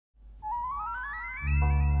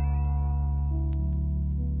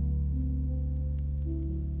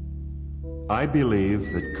I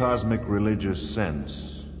believe that cosmic religious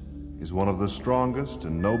sense is one of the strongest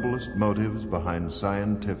and noblest motives behind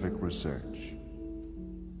scientific research.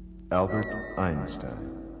 Albert Einstein.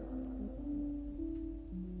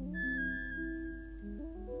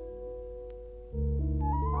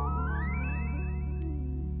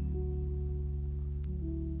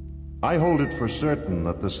 I hold it for certain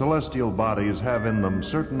that the celestial bodies have in them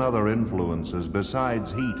certain other influences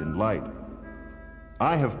besides heat and light.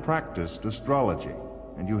 I have practiced astrology,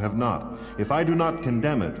 and you have not. If I do not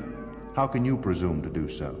condemn it, how can you presume to do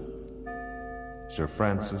so? Sir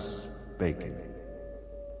Francis Bacon.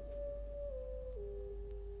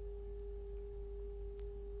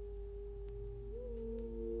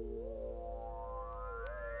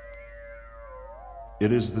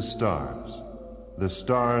 It is the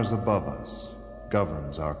stars above us,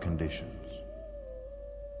 governs our conditions.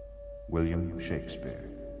 William Shakespeare.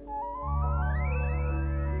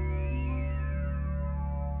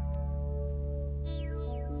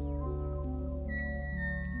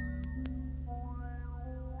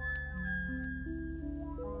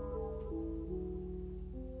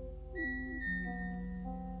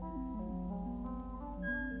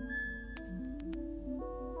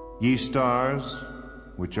 Ye stars,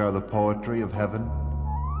 which are the poetry of heaven,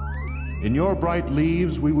 in your bright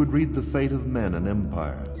leaves we would read the fate of men and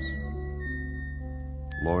empires.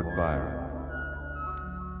 Lord Byron.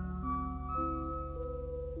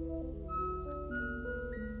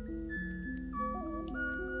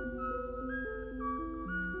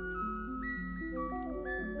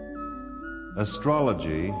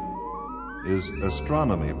 Astrology is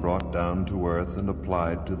astronomy brought down to earth and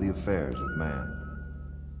applied to the affairs of man.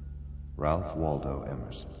 Ralph Waldo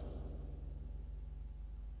Emerson.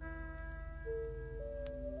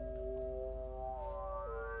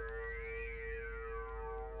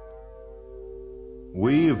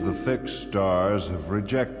 We of the fixed stars have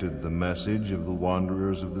rejected the message of the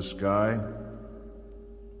wanderers of the sky.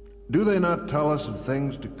 Do they not tell us of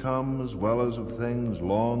things to come as well as of things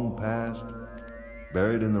long past,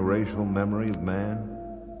 buried in the racial memory of man?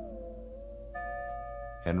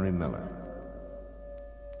 Henry Miller.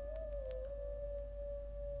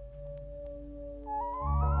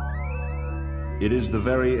 It is the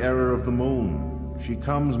very error of the moon. She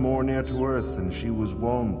comes more near to earth than she was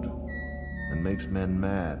wont, and makes men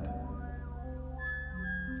mad.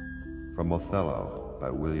 From Othello by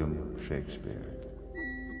William Shakespeare.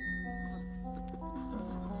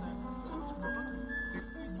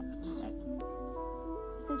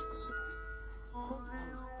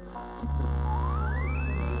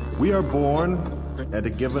 We are born at a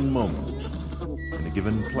given moment, in a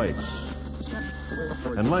given place.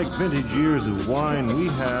 And like vintage years of wine, we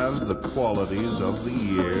have the qualities of the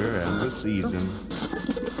year and the season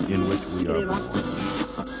in which we are born.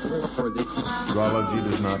 Astrology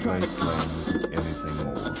does not make claims to anything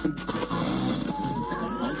more.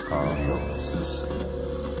 Carl Jones.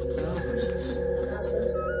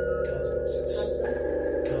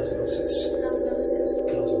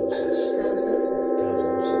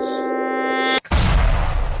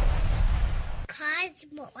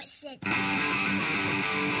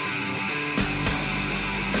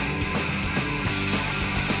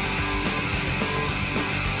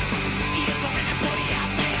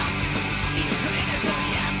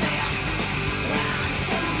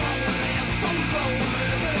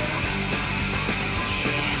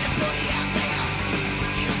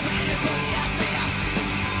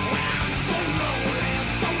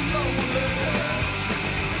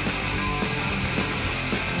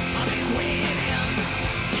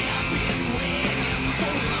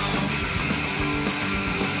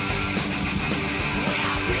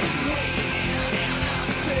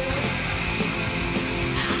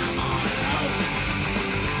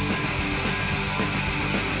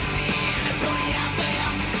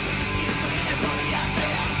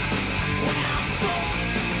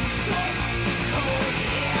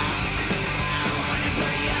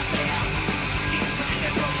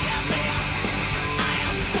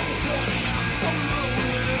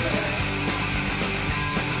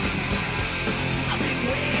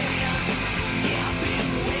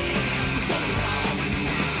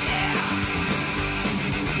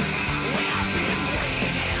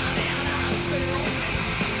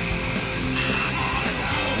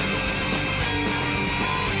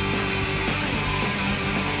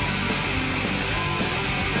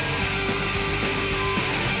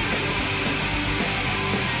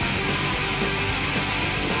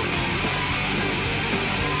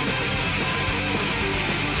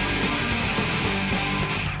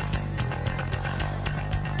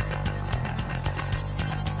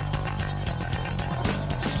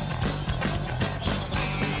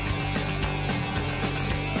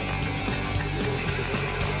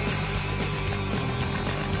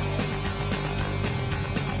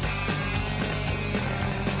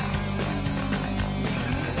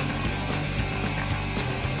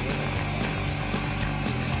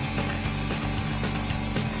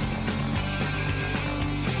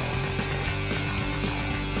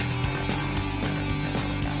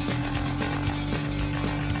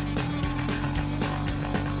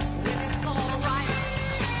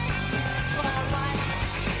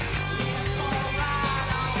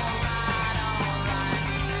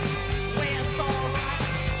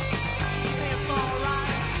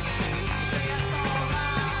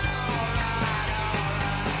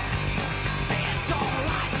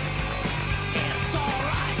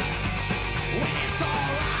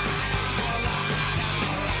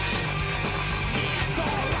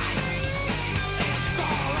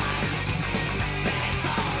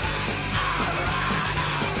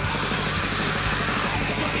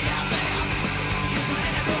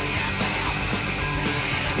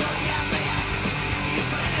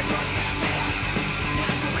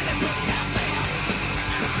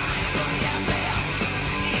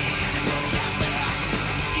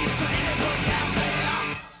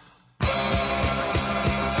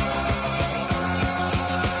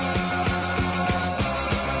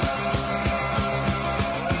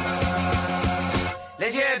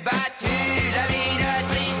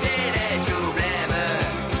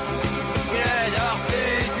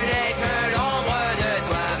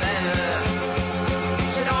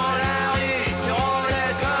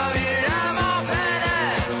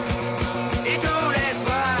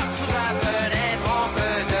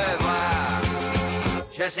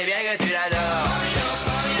 sais bien que tu l'adores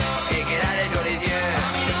et qu'elle a les jolis yeux,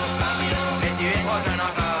 mais tu es trop jeune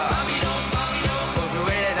encore pour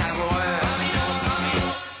jouer les amoureux.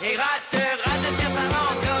 Et gratte sur sa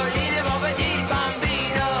mandoline, mon petit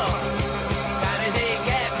bambino. Ta musique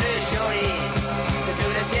est plus jolie que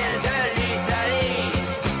tout le ciel de l'Italie.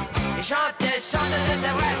 Et chante de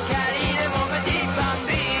ta voix câline, mon petit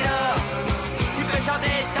bambino. Tu peux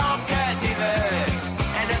chanter tant que tu veux,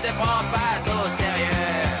 elle ne te prend pas au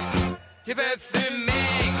sérieux. Tu peux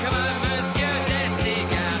fumer comme un monsieur des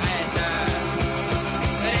cigarettes,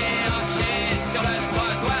 les hancher sur le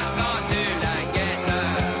trottoir quand tu la guettes.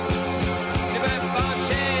 Tu peux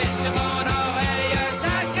pencher sur ton oreille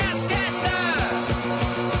ta casquette.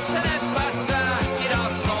 Ce n'est pas ça qui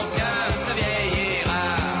dans son cœur te vieillira.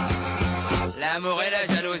 L'amour et la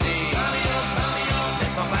jalousie ne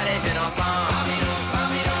sont pas les jeunes enfants,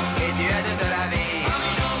 et tu as toute la vie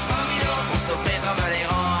pour souffrir comme les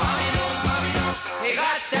grands. Et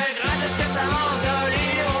gratte sur ta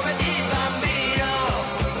mandoline, mon petit bambino.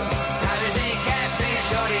 Ta musique est plus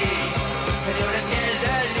jolie que tout le ciel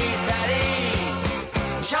de l'Italie.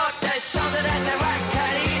 Chante de ta voix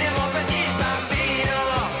câline, mon petit bambino.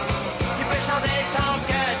 Tu peux chanter tant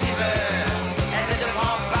que tu veux, elle ne te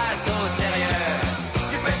prend pas au sérieux.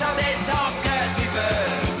 Tu peux chanter tant que tu veux,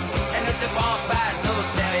 elle ne te prend pas au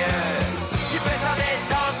sérieux. Tu peux chanter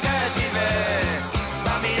tant que tu veux.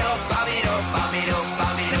 Bambino, bambino, bambino,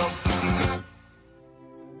 bambino.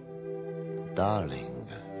 Darling,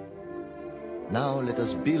 now let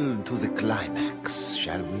us build to the climax,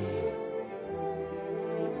 shall we?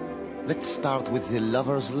 Let's start with the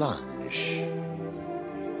lover's lunge.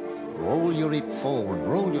 Roll your hip forward,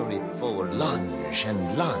 lunge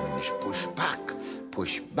and lunge, push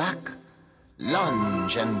back,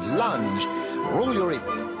 lunge and lunge. Roll your hip,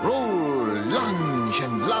 roll, lunge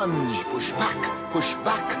and lunge, push back,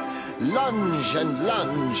 lunge and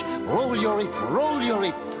lunge. Roll your hip,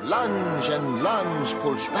 lunge and lunge,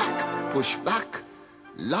 push back,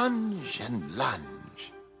 lunge and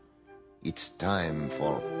lunge. It's time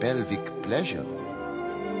for pelvic pleasure.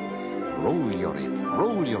 Roll your hip,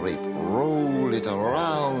 roll it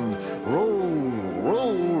around,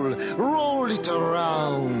 roll it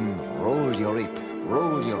around. Roll your hip,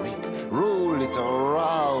 roll it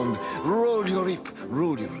around, roll your hip,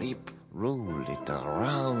 roll it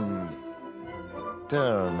around.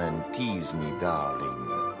 Turn and tease me,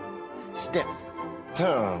 darling. Step,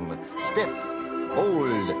 turn, step,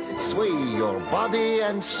 hold, sway your body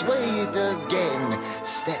and sway it again.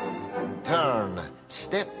 Step, turn,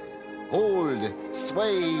 step, hold,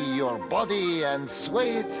 sway your body and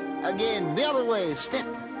sway it again. The other way. Step,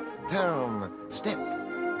 turn, step,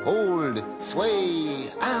 hold,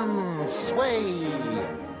 sway and sway.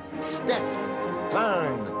 Step,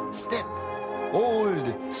 turn, step,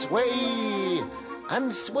 hold, sway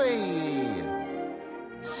and sway.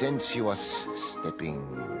 Sensuous stepping,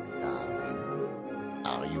 darling.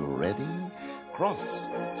 Are you ready? Cross,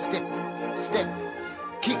 step, step,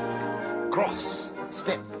 kick, cross,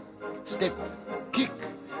 step, step, kick,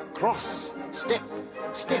 cross, step,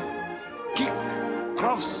 step, kick,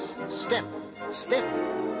 cross, step, step,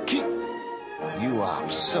 kick. You are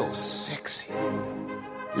so sexy.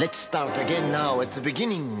 Let's start again now at the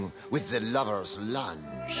beginning with the lover's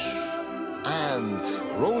lunge. And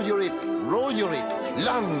roll your hip,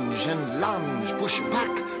 lunge and lunge, push back,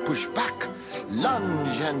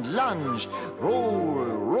 lunge and lunge,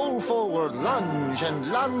 roll forward, lunge and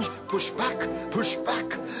lunge, push back,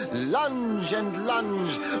 lunge and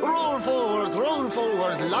lunge, roll forward,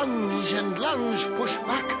 lunge and lunge, push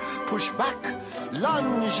back,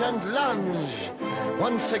 lunge and lunge.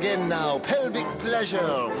 Once again now, pelvic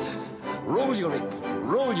pleasure. Roll your hip,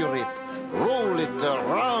 roll it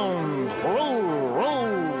around,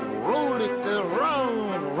 roll it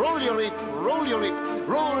around, roll your hip, roll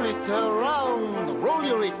it around, roll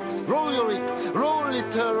your hip, roll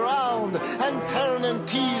it around, and turn and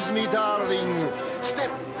tease me, darling.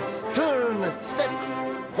 Step, turn, step,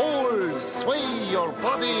 hold, sway your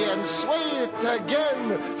body and sway it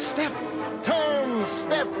again. Step, turn,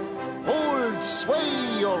 step, hold,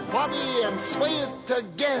 sway your body and sway it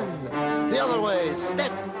again. The other way.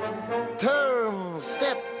 Step, turn,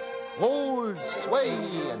 step, hold, sway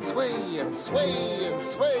and sway and sway and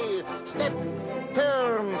sway. Step,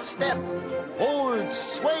 turn, step, hold,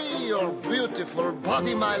 sway your beautiful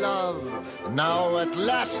body, my love. Now at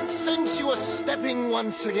last, sensuous stepping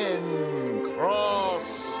once again.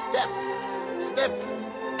 Cross, step, step,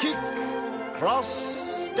 kick, cross,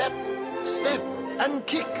 step, step, and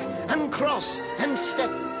kick, and cross, and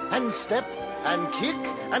step, and step, and kick,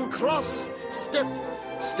 and cross, step,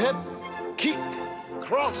 step, kick,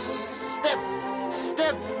 cross, step,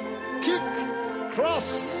 step, kick, cross,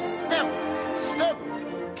 step, step,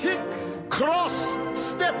 kick, cross,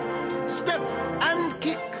 step, step, and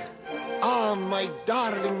kick. Ah, my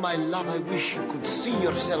darling, my love, I wish you could see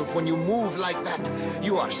yourself when you move like that.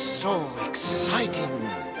 You are so exciting.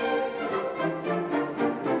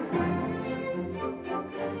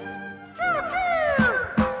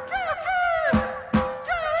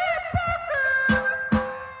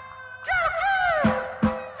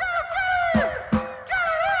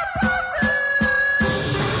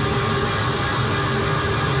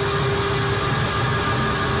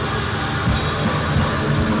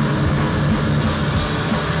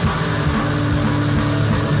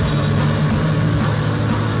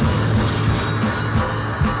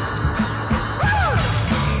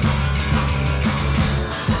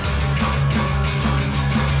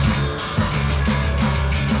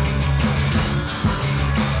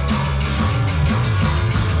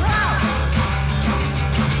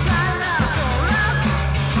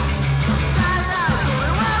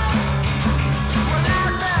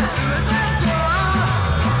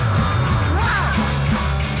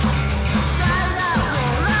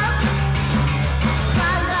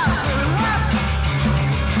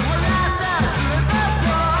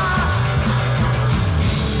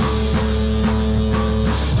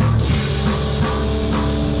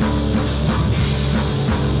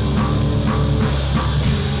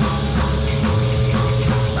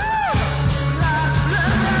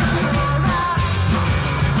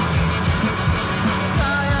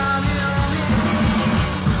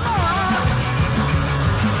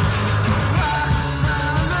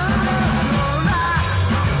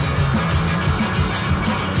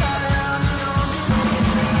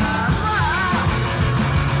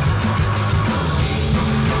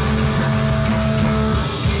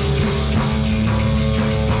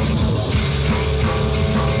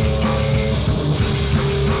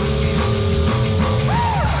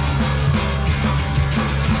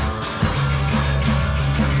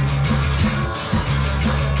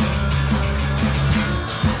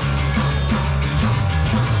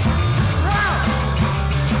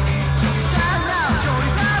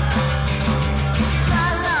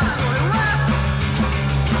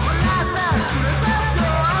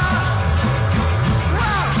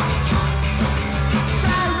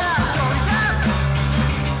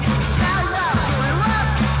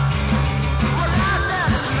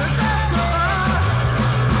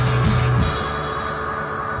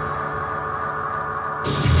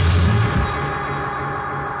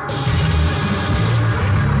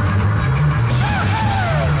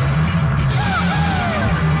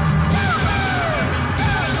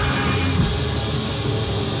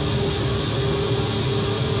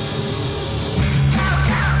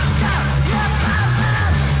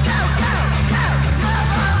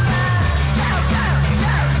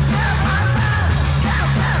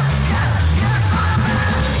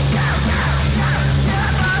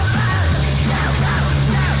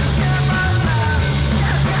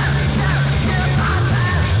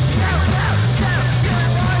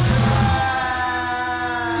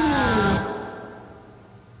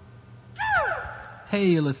 Hey,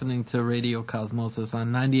 you're listening to Radio Cosmosis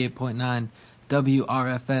on 98.9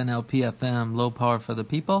 WRFN LPFM, low power for the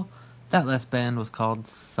people. That last band was called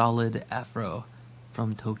Solid Afro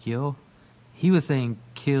from Tokyo. He was saying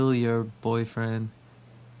kill your boyfriend,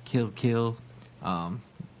 kill.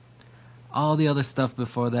 All the other stuff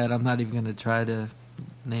before that, I'm not even going to try to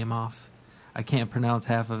name off. I can't pronounce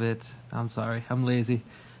half of it. I'm sorry, I'm lazy.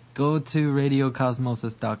 Go to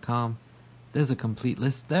radiocosmosis.com. There's a complete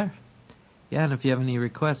list there. Yeah, and if you have any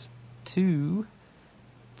requests to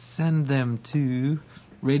send them to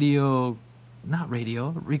request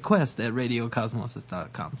at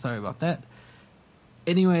radiocosmosis.com. Sorry about that.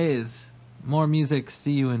 Anyways, more music.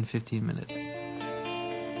 See you in 15 minutes.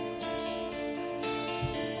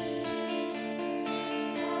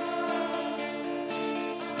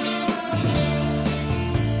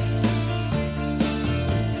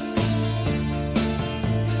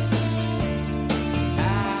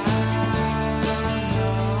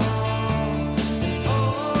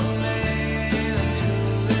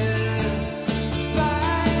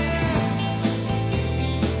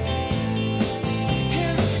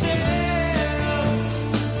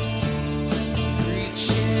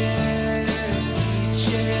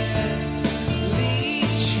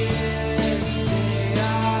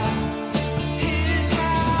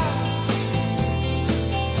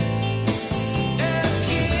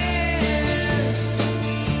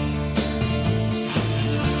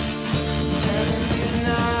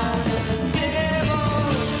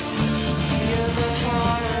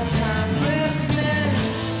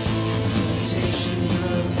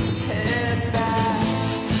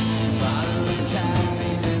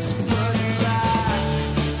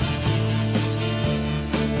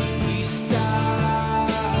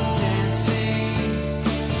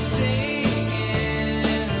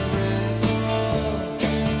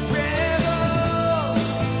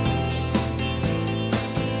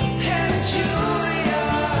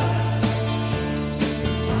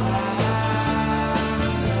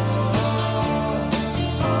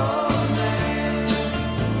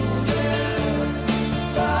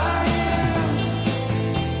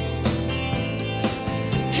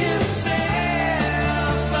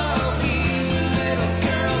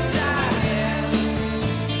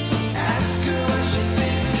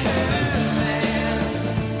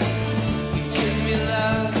 me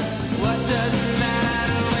love, what does it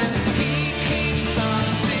matter when the heat keeps on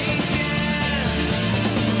sinking?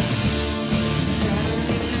 Tell him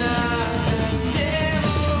he's not the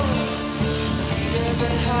devil, he has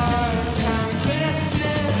a hard time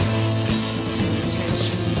listening.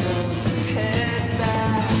 Temptation throws his head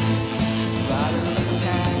back, bottle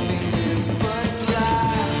attacking his foot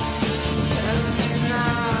black. Tell him he's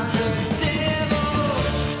not the devil,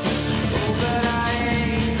 oh but I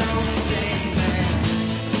ain't no saint man.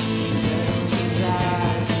 Settles his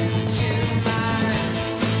eyes into mine,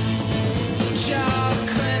 jaw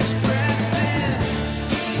clenched, breath in.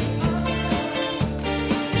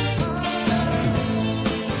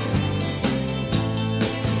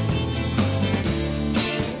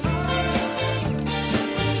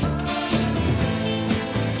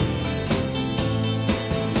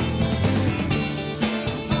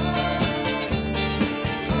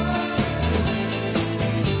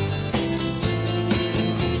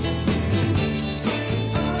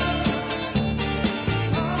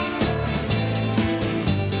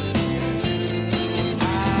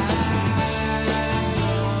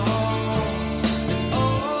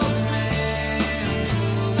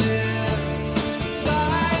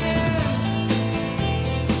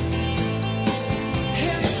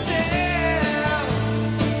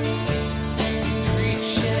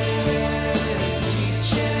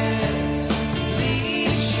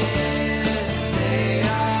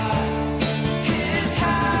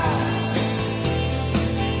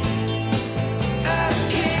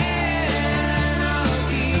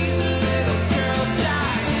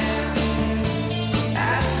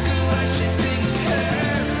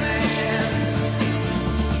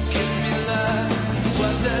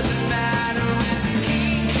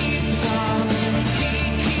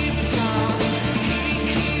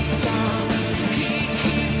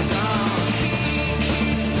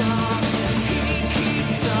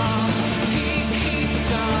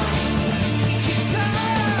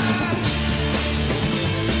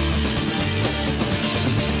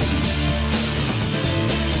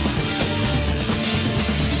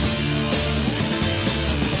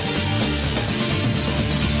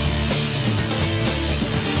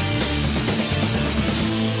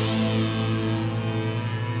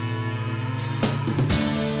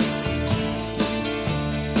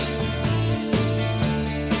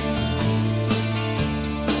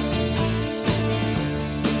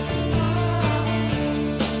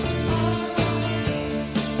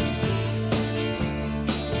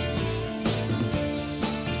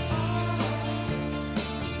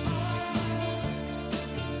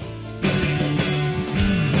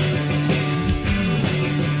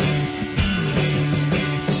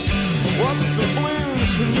 What's the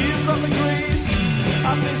blues when you've got the grease? I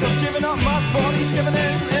think I've given up, my body's given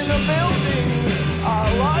in the building. I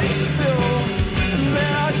lie still, and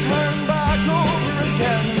then I turn back over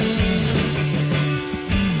again.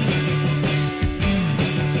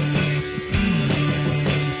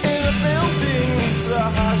 In a building that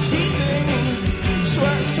has heating,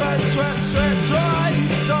 sweat, sweat, sweat, sweat, dry,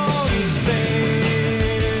 dawn stains.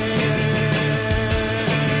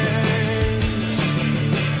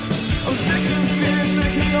 I'm sick and fear,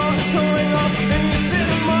 sick and not throwing up, and you sit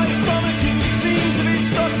in my stomach and you seem to be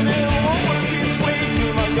stuck in it. Won't work its way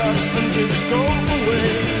through my guts and just go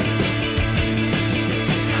away.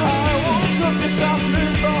 I woke up this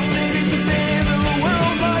afternoon, thought maybe today that the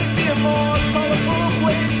world might be a more colorful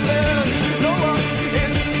place there. No luck,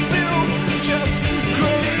 it's still just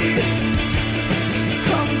grey.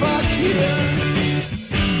 Come back here.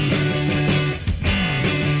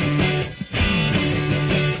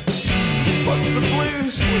 What's the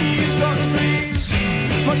blues when you've got the breeze?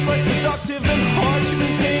 Much less productive than hardship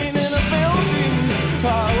and pain in a building. I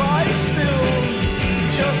lie still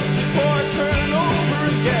just before I turn over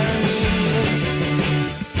again.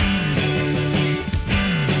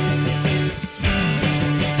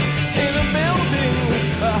 In a building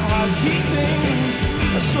that has heating,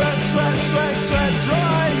 a sweat, sweat, sweat, sweat,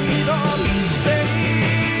 dry heat on stains.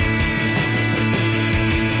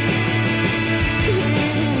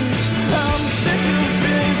 I'm sick and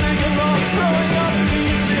feeling sick and not throwing up. You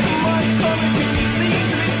sit in my stomach and you seem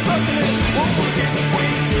to be stuck in it. Won't work its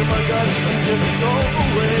way through my guts and just go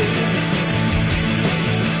away.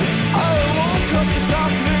 I woke up this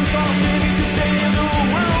afternoon, thought maybe today the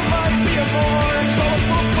world might be a more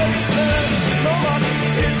colorful place. There's no luck,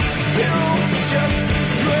 it's still just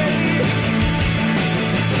grey.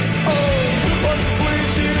 Oh, what's the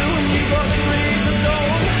blues you when you got the breeze? I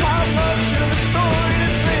don't have much of a story to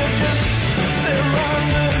say. I just sit around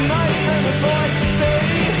at night and I thought day.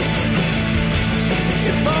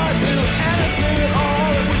 If I do anything at all,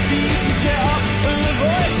 it would be to get up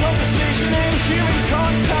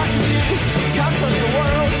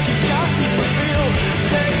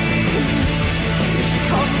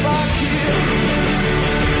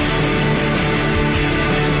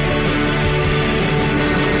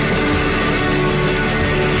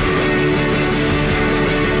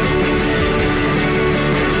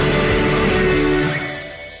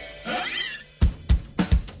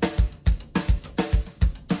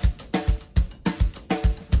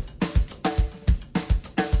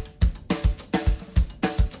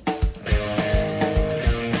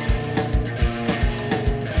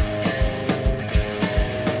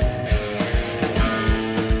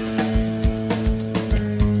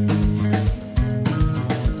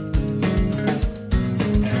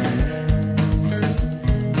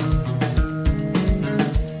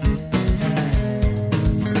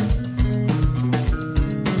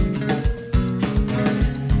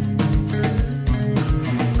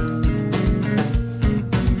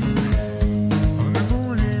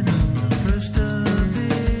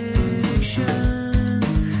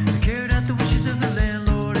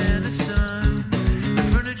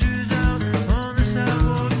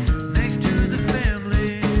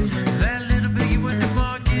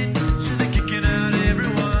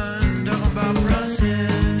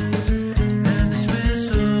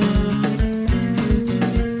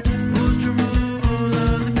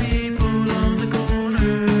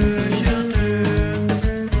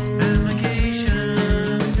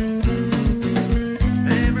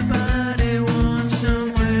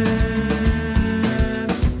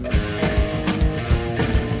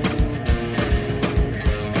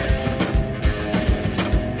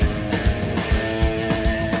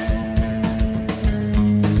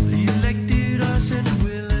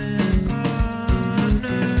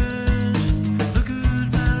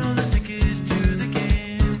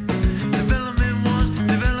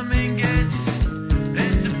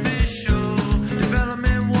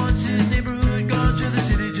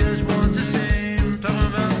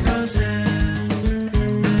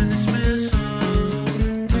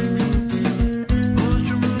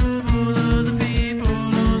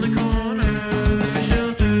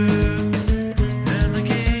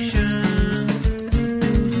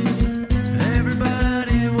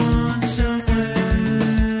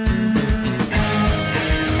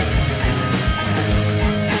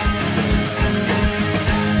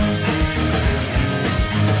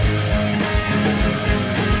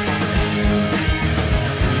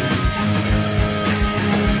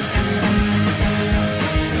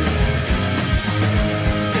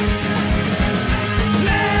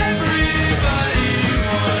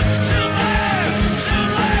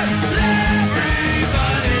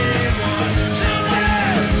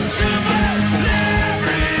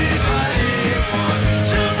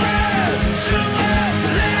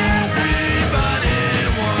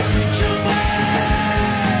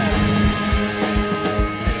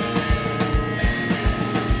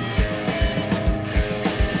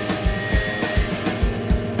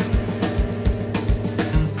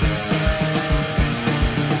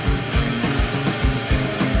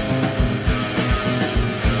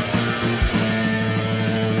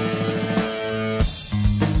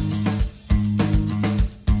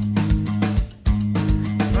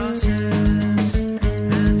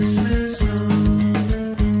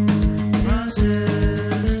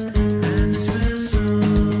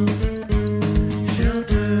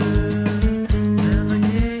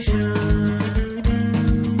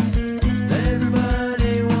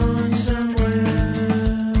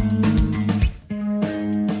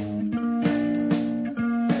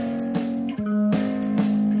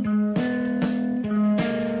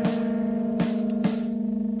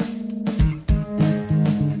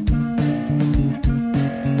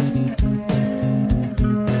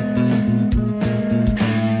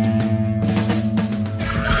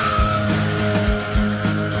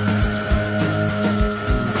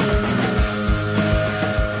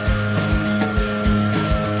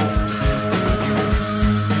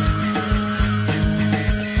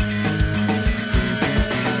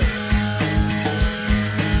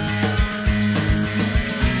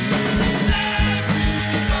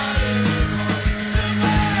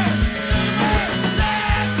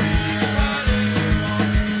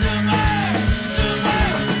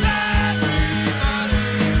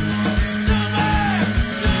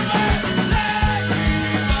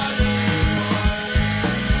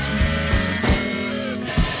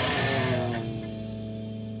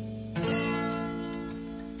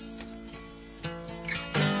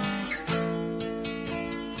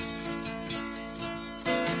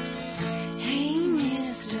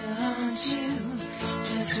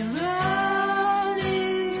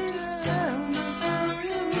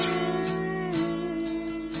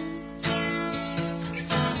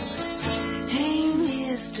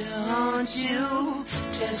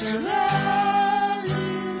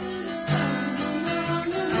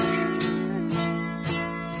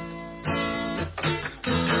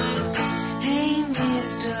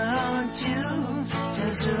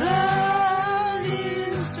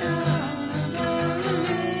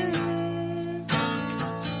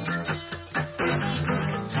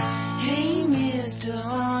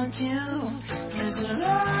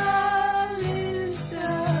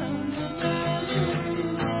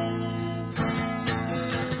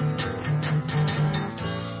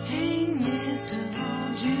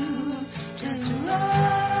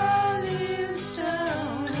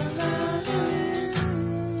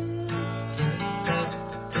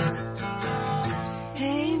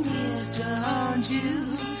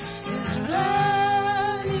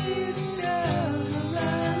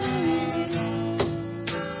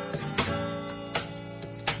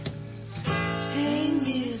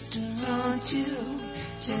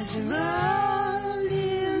just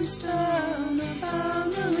rolling stone upon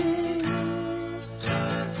the wind.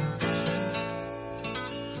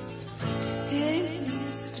 Hey,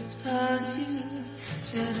 Mr. Honey,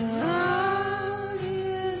 just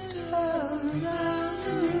rolling stone upon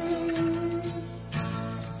the wind.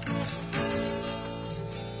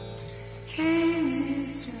 Hey,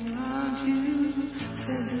 Mr. Honey,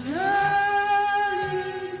 just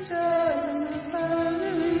rolling stone upon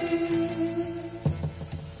the wind.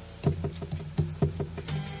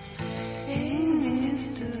 Hey,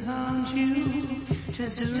 Mr. Haunt you,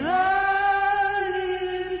 just a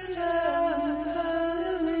rolling stone upon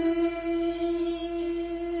the wind.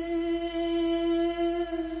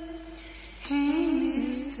 Hey,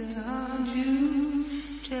 Mr. Haunt you,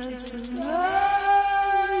 just a rolling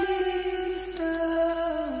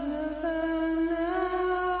stone upon the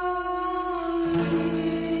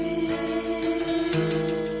wind.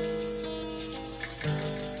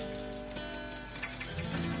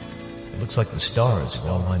 Looks like the stars are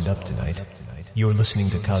all lined up tonight. You're listening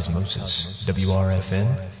to Cosmosis,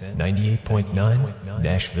 WRFN 98.9,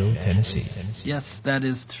 Nashville, Tennessee. Yes, that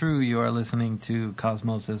is true. You are listening to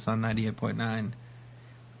Cosmosis on 98.9.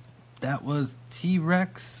 That was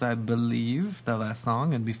T-Rex, I believe, the last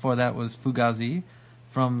song. And before that was Fugazi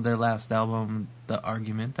from their last album, The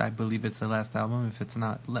Argument. I believe it's their last album. If it's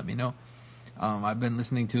not, let me know. I've been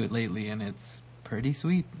listening to it lately, and it's pretty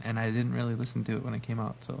sweet. And I didn't really listen to it when it came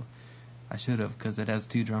out, so I should have, because it has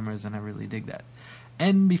two drummers, and I really dig that.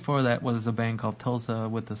 And before that was a band called Tulsa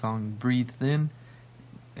with the song Breathe Thin.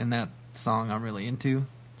 And that song I'm really into.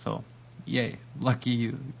 So, yay. Lucky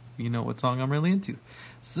you. You know what song I'm really into.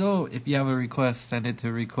 So, if you have a request, send it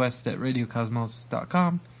to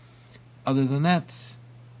request@radiocosmosis.com. Other than that,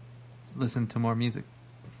 listen to more music.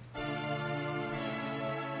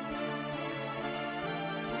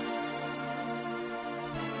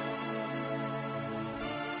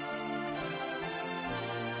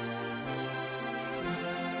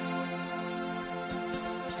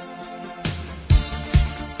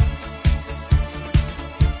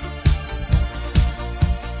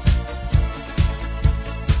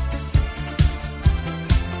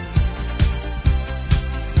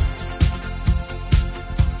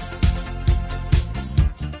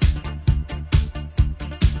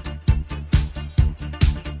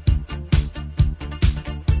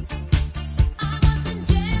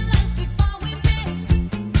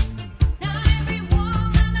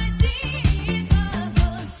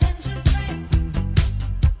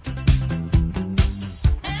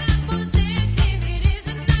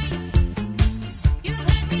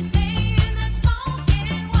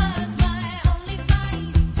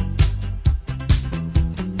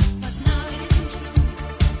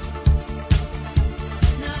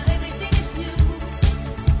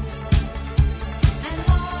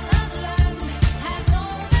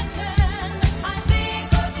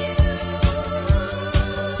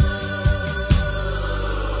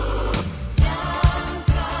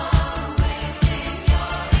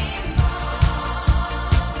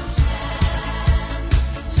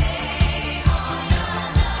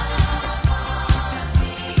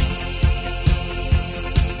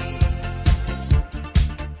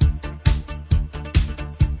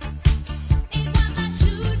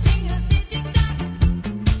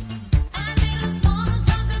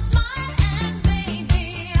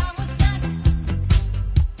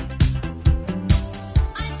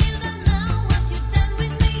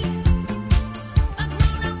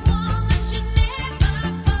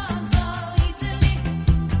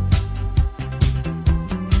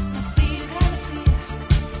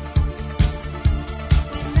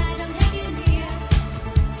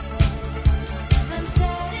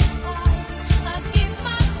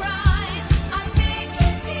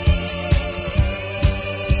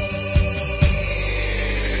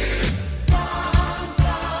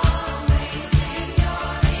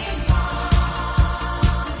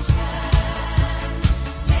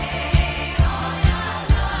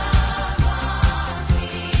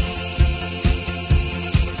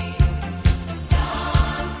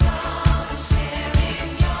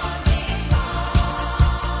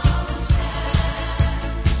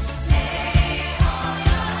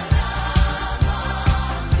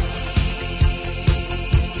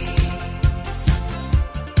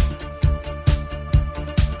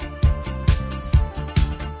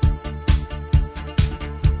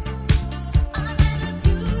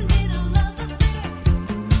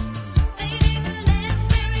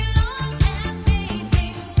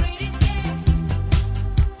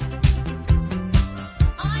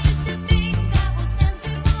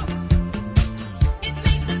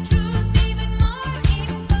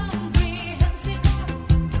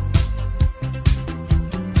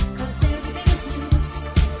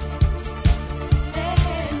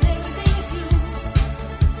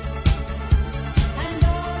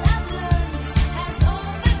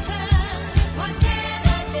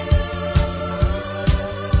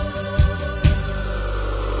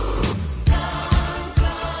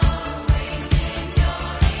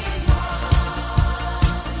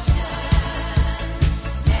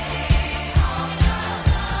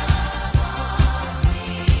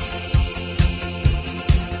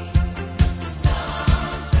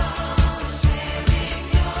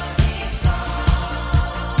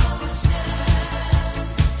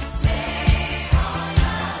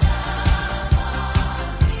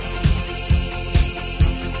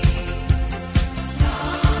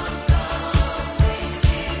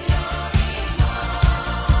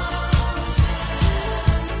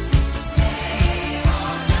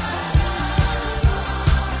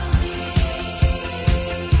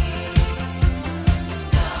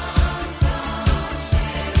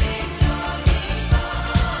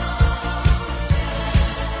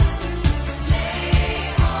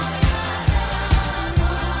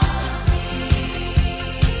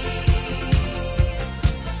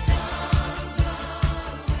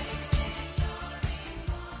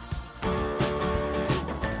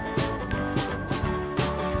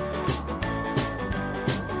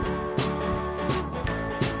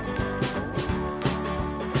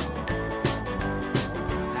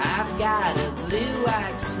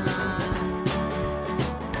 blue-eyed sun.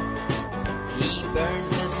 He burns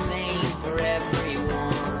the same for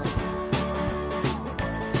everyone.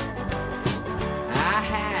 I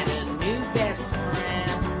had a new best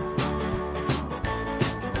friend.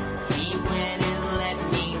 He went and let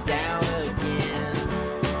me down again.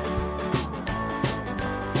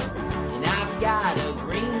 And I've got a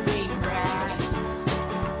green grass.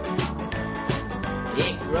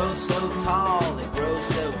 It grows so tall, it grows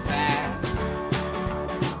so fast.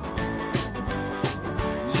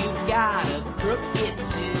 You've got a crooked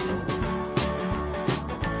too.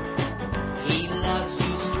 He loves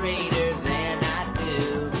you straighter than I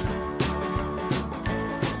do.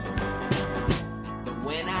 But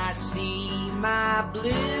when I see my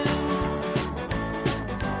blue,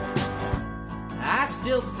 I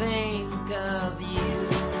still think of you.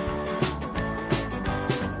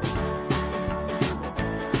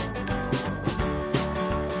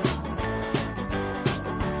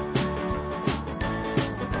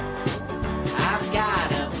 I've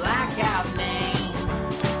got a blackout name,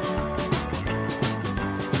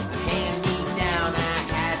 a hand-me-down I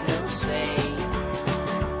had no say.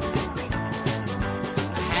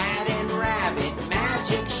 A hat and rabbit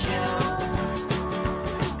magic show.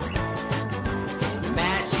 And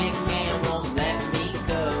Magic Man won't let me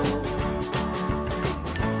go.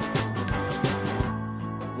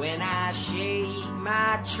 When I shake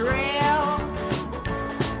my trail,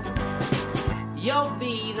 you'll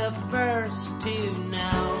be the first to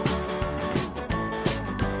know.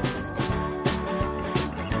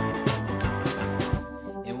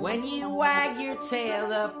 And when you wag your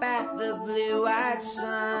tail up at the blue-eyed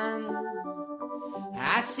sun,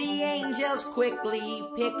 I see angels quickly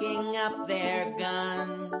picking up their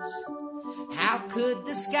guns. How could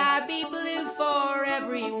the sky be blue for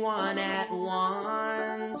everyone at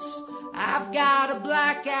once? I've got a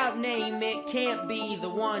blackout name, it can't be the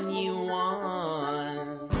one you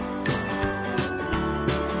want.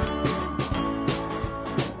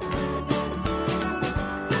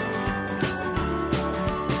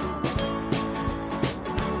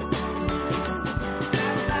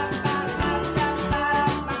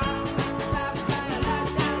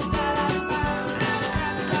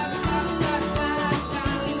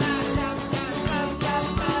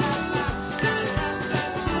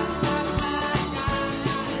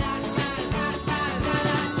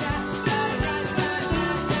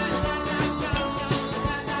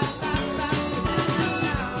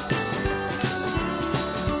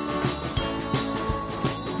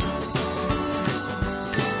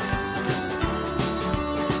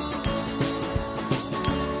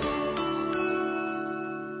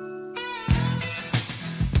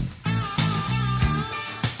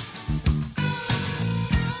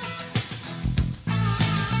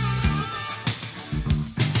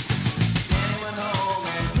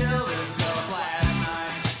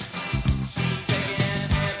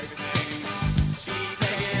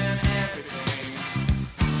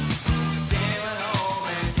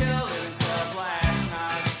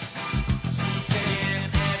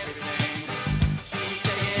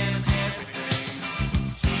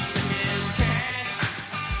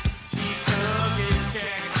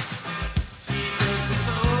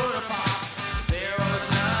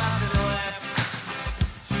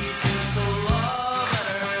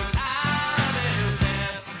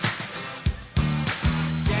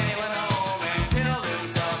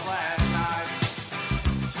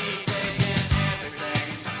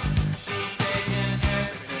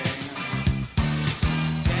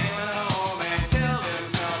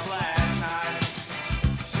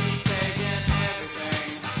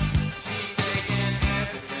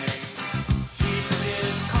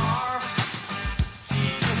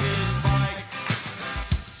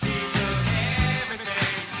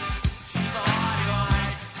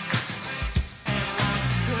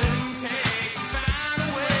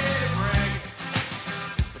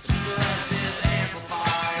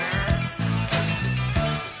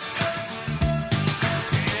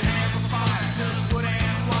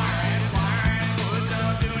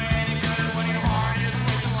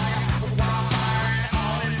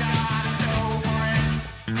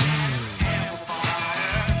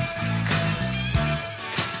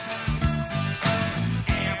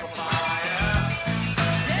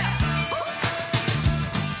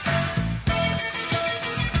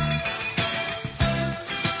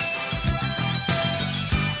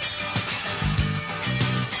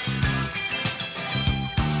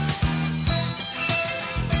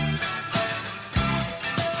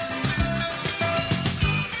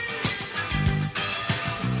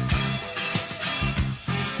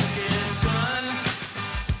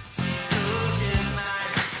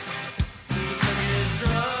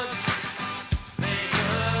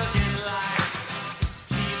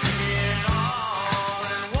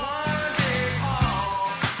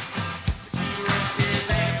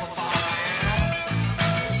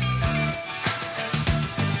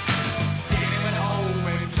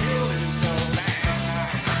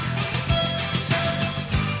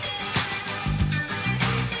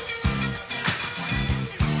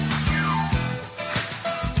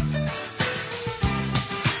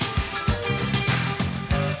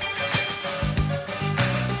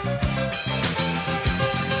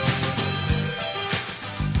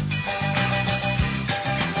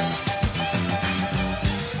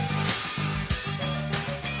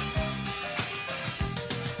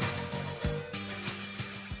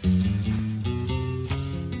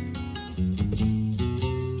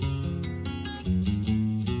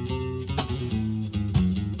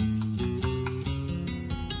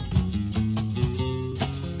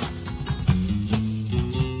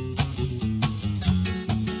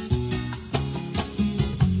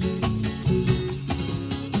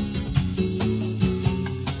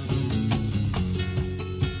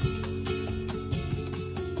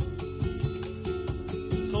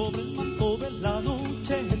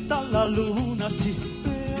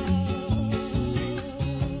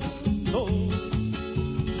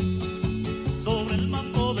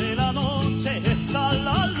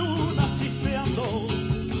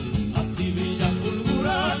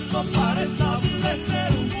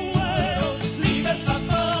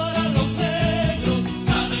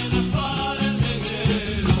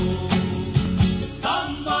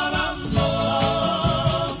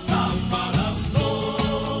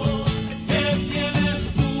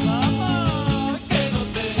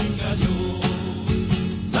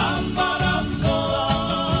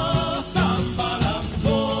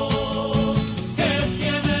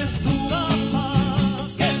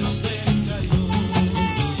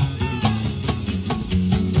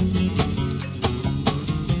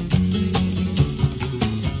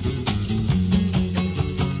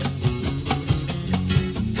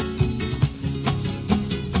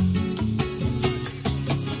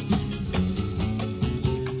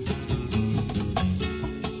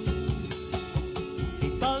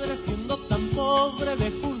 pobre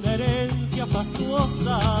dejó una herencia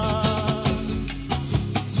fastuosa.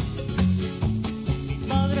 Mi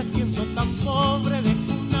padre siendo tan pobre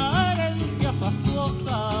dejó una herencia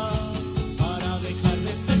fastuosa. Para dejar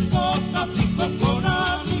de ser cosas dijo con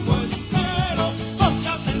ánimo el ligero,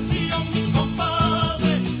 ponga atención mi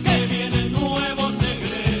compadre, que vienen nuevos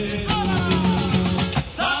negreros.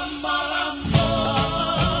 Zambalando,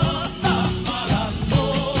 zambalando,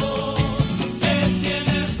 ¿qué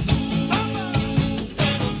tienes tú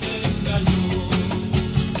que no tenga yo?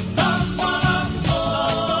 Zambalando,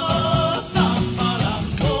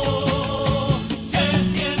 zambalando, ¿qué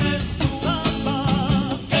tienes tú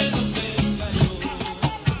que no tenga yo?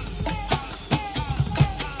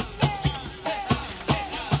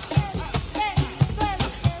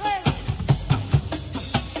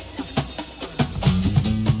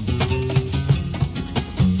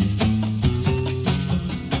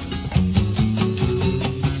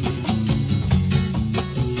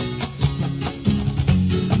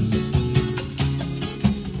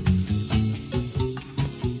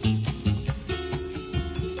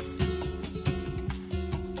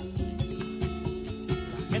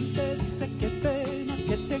 La gente dice que pena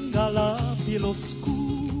que tenga la piel oscura.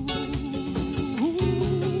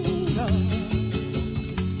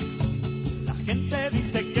 La gente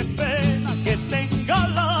dice que pena que tenga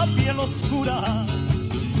la piel oscura,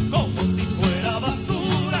 como si fuera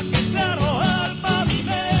basura que se arroja al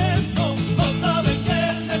pavimento. No saben que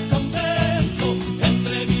el descontento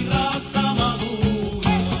entre mi raza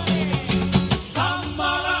madura.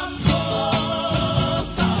 Zambalando,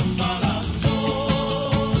 zambalando,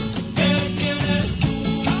 ¿qué tienes tú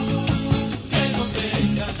que no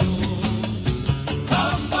tenga yo?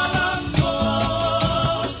 Zambalando,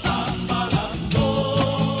 zambalando,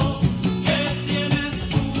 ¿qué tienes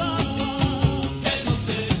tú que no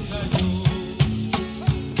tenga yo?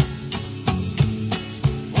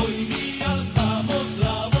 Hoy día alzamos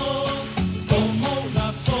la voz como una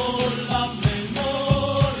sola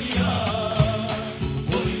memoria.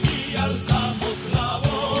 Hoy día alzamos la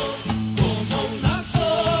voz como una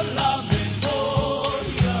sola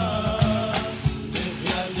memoria. Desde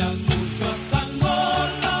Ayacucho hasta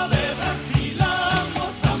Angola, de Brasil a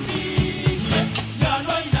Mozambique, ya no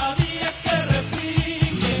hay nadie que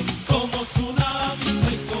replique, somos una misma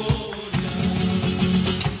historia.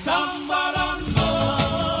 Zambalando,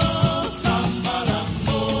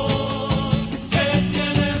 zambalando, ¿qué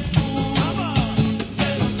tienes tú que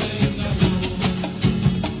no tenga yo?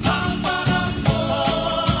 Zambalando,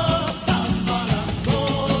 zambalando,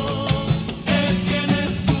 ¿qué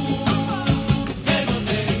tienes tú que no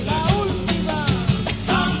tenga? La última.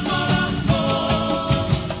 Zambalando,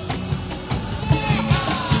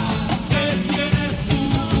 ¿qué tienes tú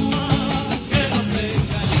que no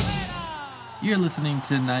tenga? You're listening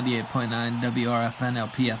to 98.9 WRFN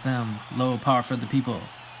LPFM, Low Power for the People,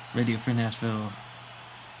 Radio Free Nashville.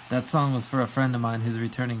 That song was for a friend of mine who's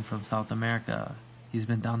returning from South America. He's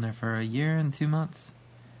been down there for a year and 2 months.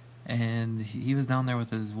 And he was down there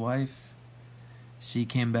with his wife. She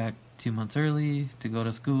came back 2 months early to go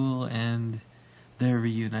to school, and they're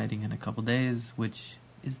reuniting in a couple days, which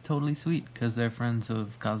is totally sweet because they're friends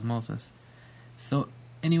of Cosmosis. So,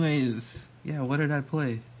 anyways, yeah, what did I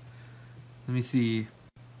play? Let me see.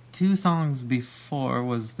 2 songs before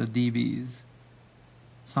was the DBs.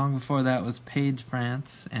 Song before that was Page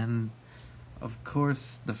France, and of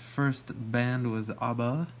course the first band was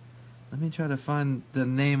ABBA. Let me try to find the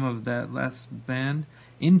name of that last band.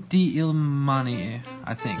 Inti Ilmani,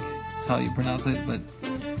 I think that's how you pronounce it, but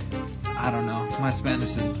I don't know. My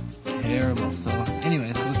Spanish is terrible. So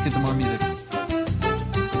anyways, let's get to more music.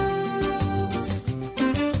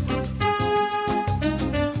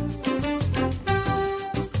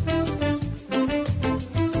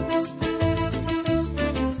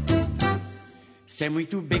 Sei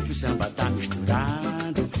muito bem que o samba tá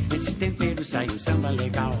misturado. Esse tempero sai um samba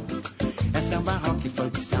legal. É samba rock,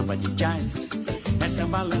 funk, samba de jazz. É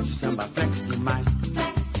samba lance, samba flex demais.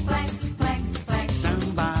 Flex, flex, flex, flex.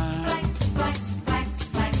 Samba, Flex, flex, flex,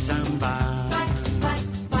 flex. samba, Flex, flex,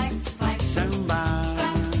 flex, flex. samba,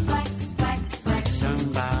 Flex, flex, flex.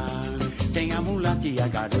 samba. Tem a mulata e a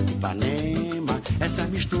garota de Ipanema. Essa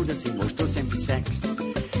mistura se mostrou sempre sexy.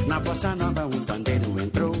 Na bossa nova o pandeiro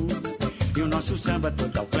entrou. E o nosso samba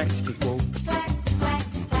total flex ficou. Flex, flex,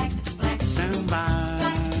 flex, flex. Samba,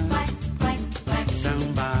 Flex, flex, flex.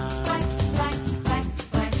 samba, Flex, flex, flex,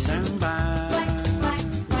 flex. samba, Flex, flex,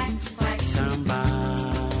 flex, flex. samba.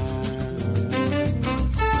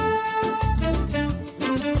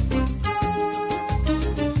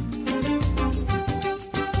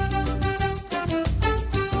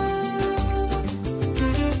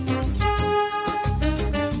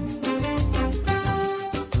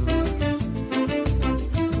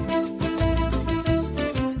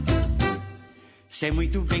 Sei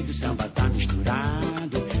muito bem que o samba tá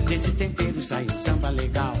misturado, desse tempero sai um samba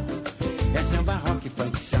legal. É samba rock,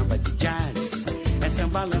 funk, samba de jazz, é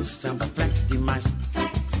samba lanço, samba flex demais.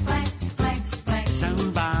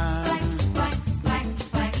 Samba,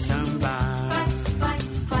 samba,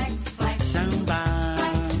 samba,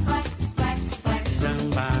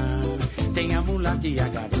 samba. Tem a mulata e a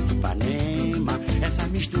garota de Ipanema, essa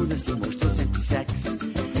mistura se mostrou sempre sexy.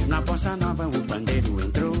 Na bossa nova o pandeiro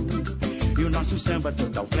entrou e o nosso samba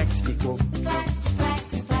total flex ficou.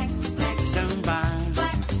 Samba,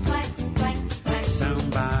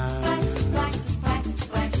 samba,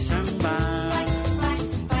 samba,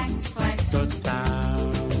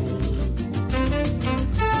 total.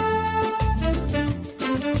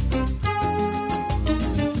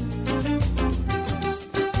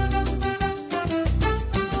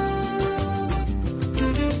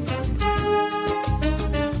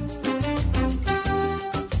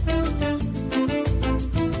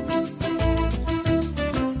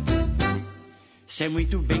 Sei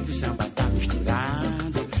muito bem que o samba tá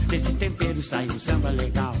misturado, desse tempero sai um samba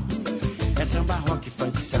legal. É samba rock,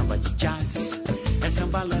 funk, samba de jazz, é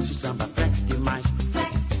samba lanço, samba flex demais.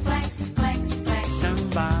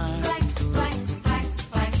 Samba,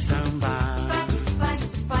 samba,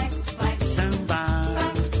 samba,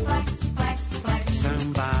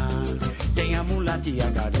 samba. Tem a mulata e a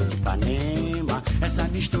garota de Ipanema, essa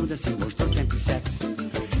mistura se mostrou sempre sexy.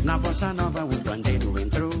 Na bossa nova o pandeiro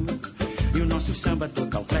entrou e o nosso samba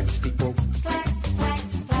total flex ficou.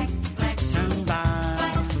 Samba,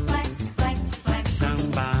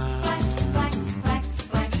 samba,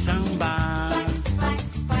 samba,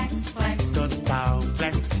 total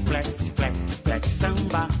flex, flex, flex, flex,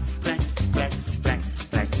 samba, flex, flex, flex,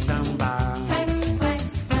 flex, samba,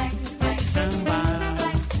 samba,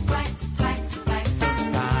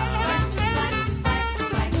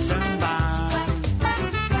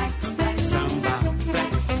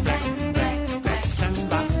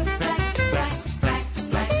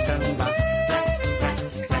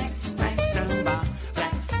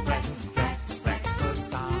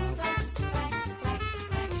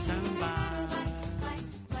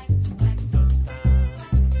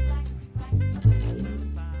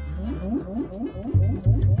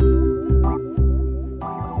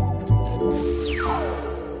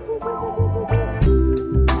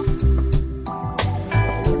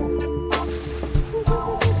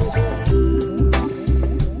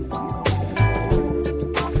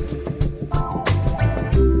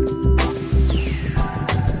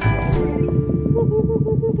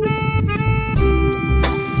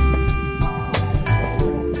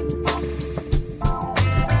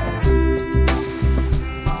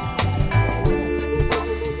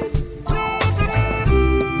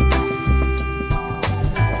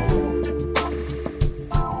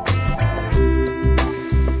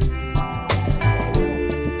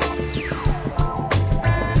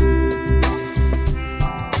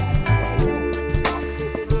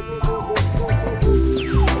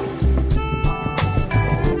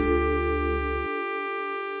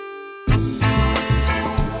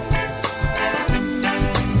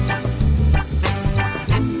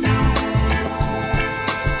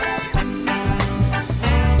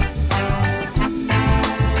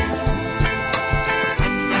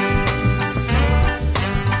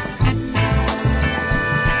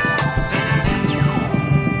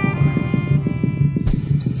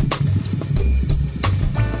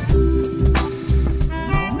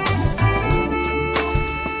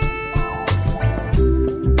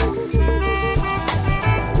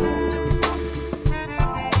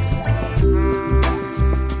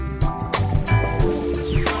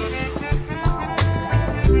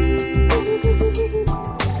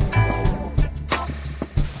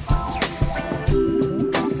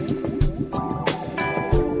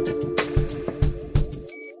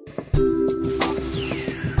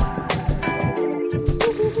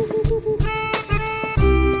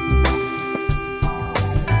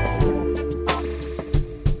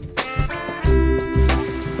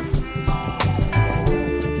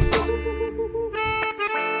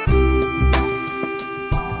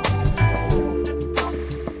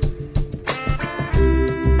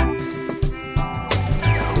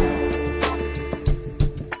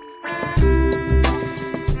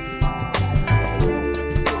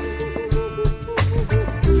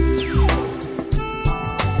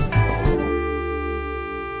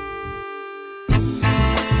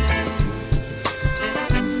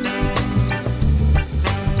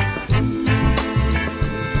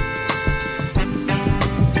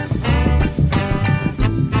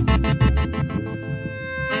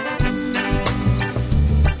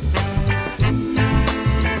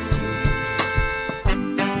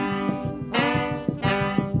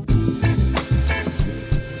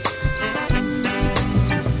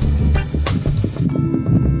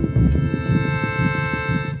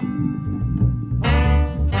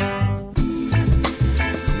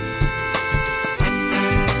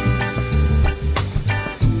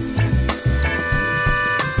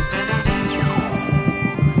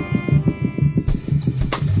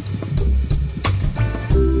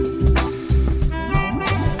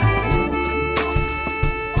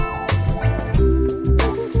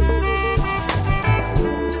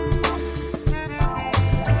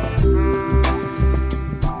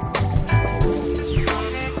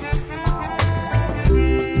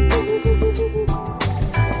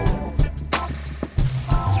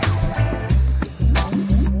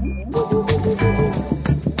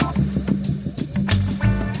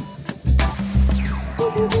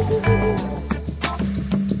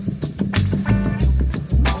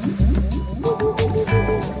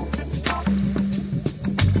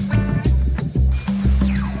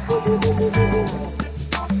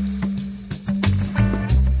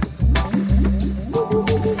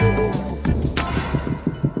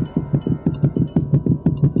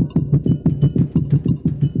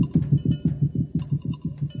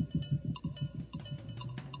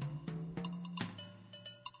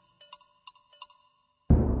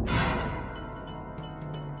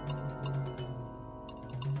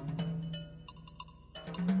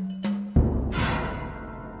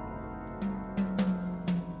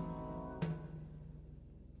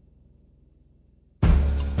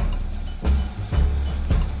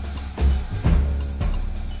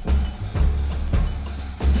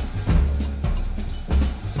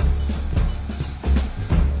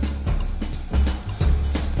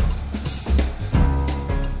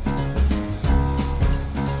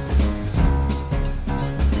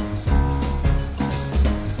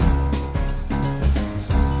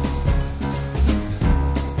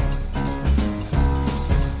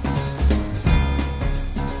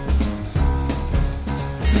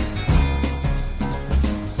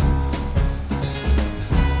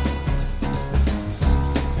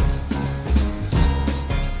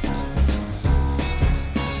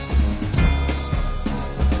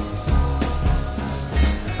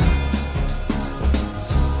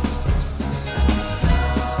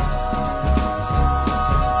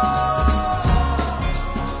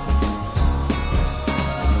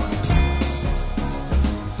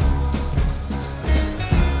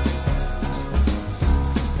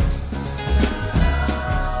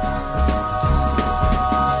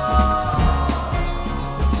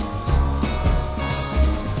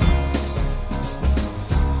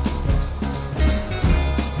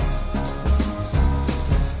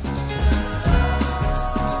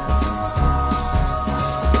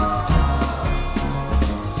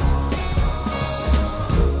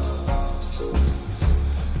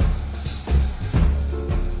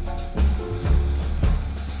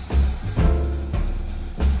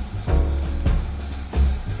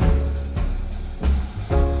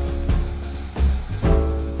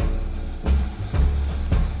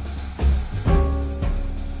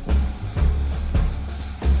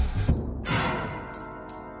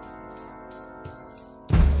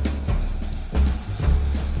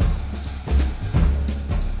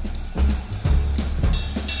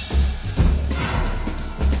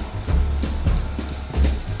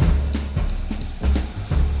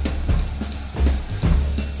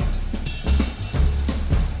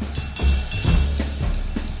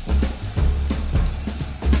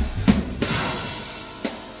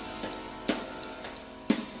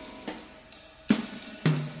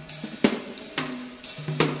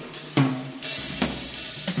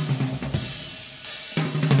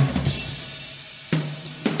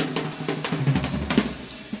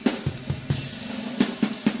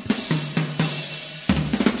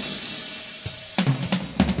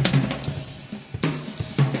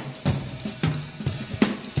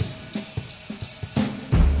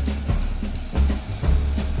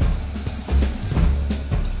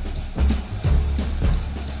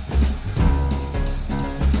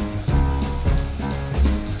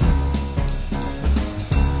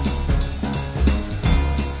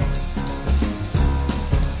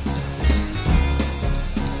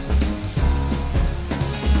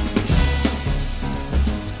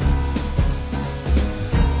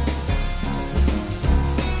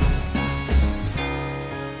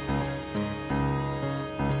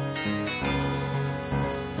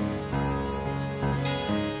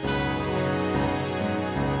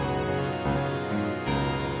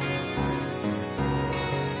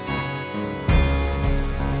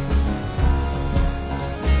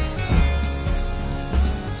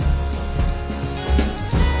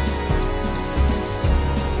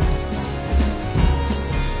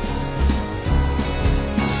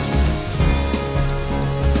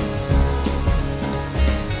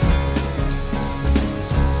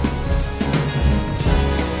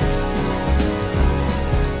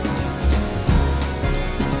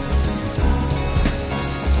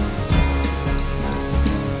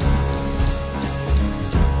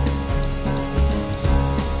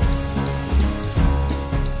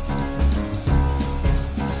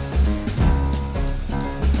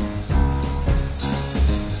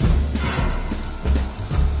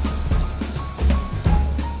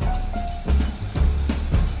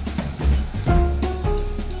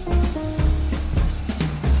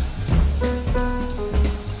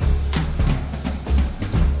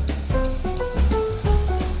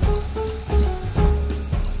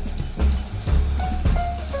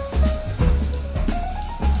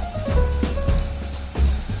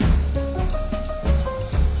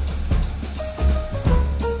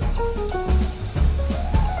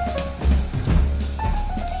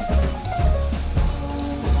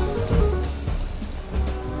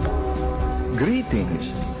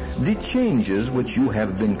 Greetings. The changes which you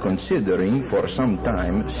have been considering for some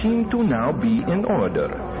time seem to now be in order,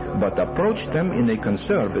 but approach them in a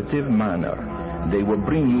conservative manner. They will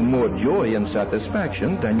bring you more joy and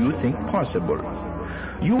satisfaction than you think possible.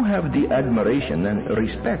 You have the admiration and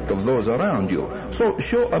respect of those around you, so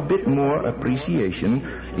show a bit more appreciation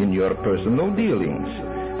in your personal dealings.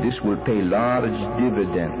 This will pay large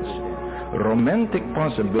dividends. Romantic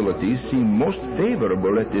possibilities seem most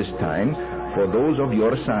favorable at this time for those of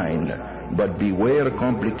your sign, but beware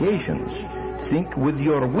complications. Think with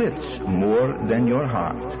your wits more than your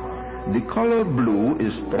heart. The color blue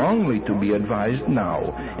is strongly to be advised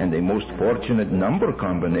now, and a most fortunate number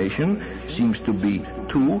combination seems to be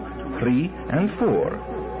 2, 3, and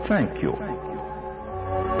 4. Thank you.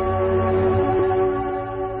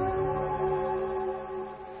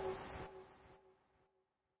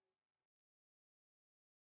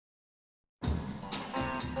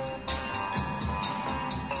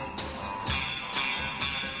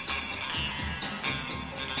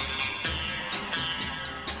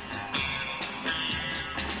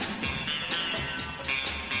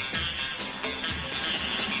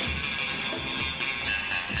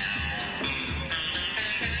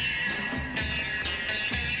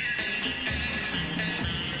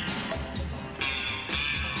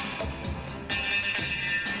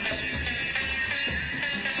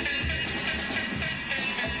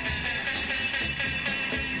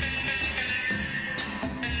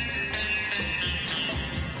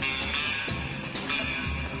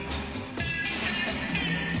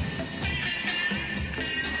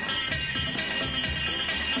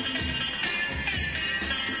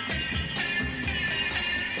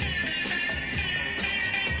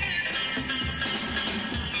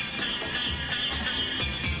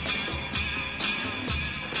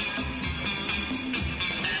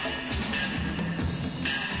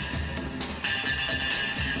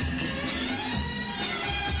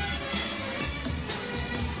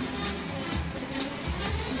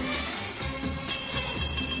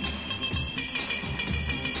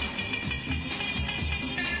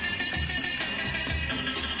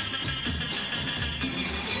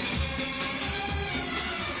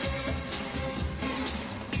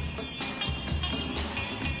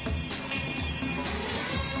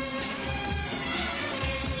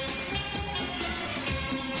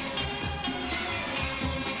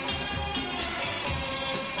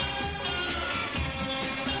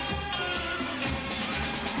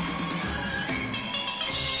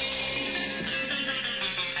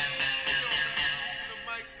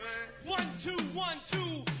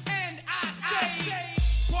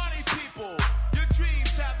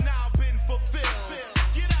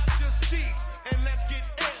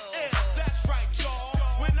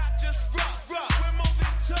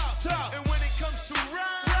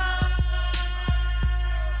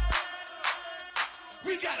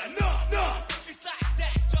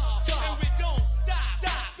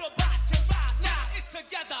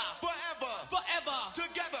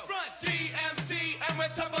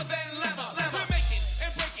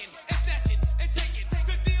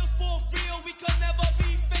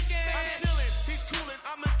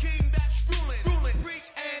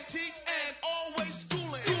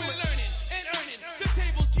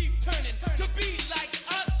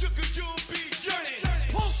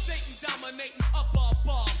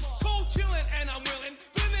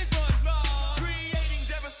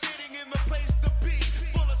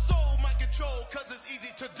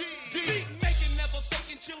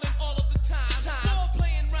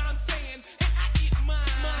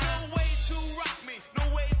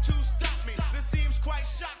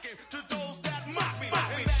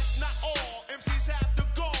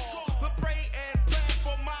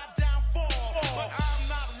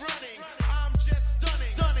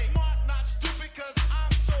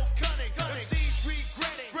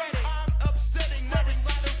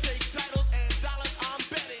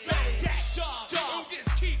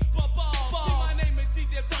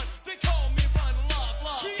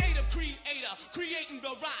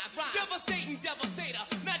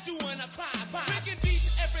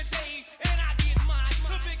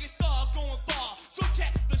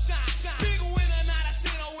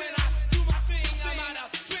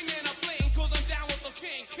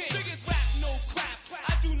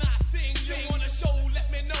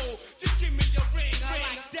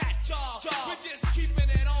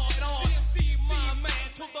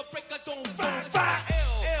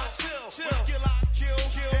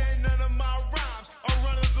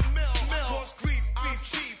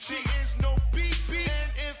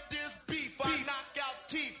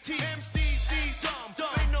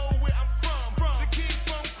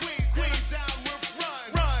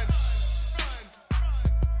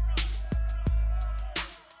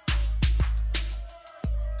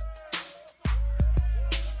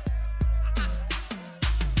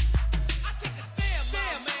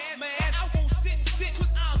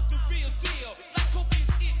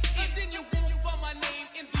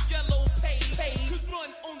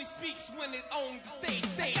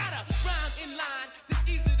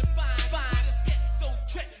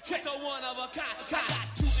 one of a kind. I got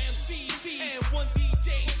 2 MCs and 1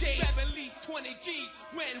 DJ. Grab at least 20 G's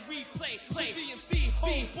when we play. DMC,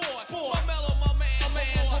 homeboy, my mellow, my man.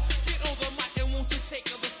 Get on the mic and won't you take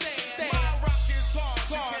the stand? My rock is hard,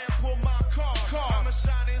 you can't pull my car. I'm a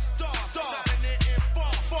shining star, shining it in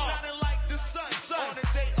far, shining like the sun on a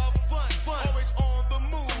day of fun. Always on the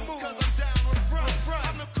move, cause I'm down to run.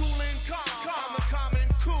 I'm the cool and calm, I'm the calm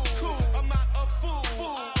and cool. I'm not a fool,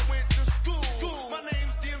 I went to school. My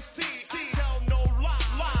name's DMC, I tell no lie.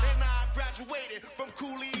 And I graduated from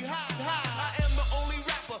Cooley High. I am the only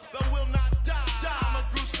rapper that will not die. I'm a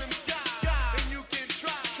gruesome guy, and you can try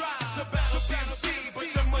to battle DMC, but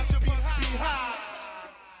you must be high.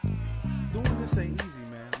 Doing this ain't easy,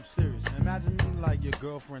 man. I'm serious. Imagine meeting like your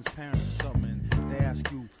girlfriend's parents or something, and they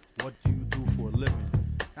ask you, what do you do for a living?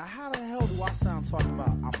 Now, how the hell do I sound talking about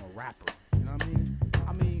I'm a rapper? You know what I mean?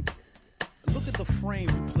 I mean, look at the frame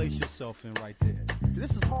you place yourself in right there.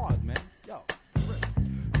 This is hard, man. Yo.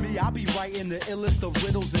 Me, I be writing the illest of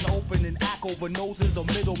riddles and opening act over noses of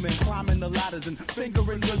middlemen, climbing the ladders and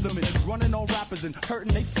fingering rhythm and running on rappers and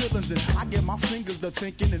hurting they feelings. And I get my fingers to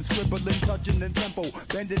thinking and scribbling, touching in tempo,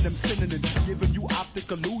 bending them synonyms, giving you optic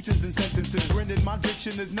illusions and sentences. Grinning, my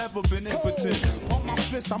diction has never been impotent. On my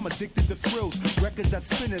fist, I'm addicted to thrills. Records that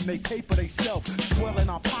spin and make paper they self. Swelling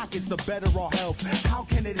our pockets, the better our health. How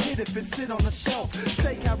can it hit if it sit on the shelf?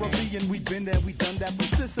 Say Caribbean, we been there, we done that. From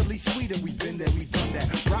Sicily, Sweden, we been there, we done that.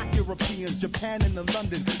 Rock Europeans, Japan and the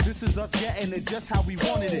London. This is us getting it just how we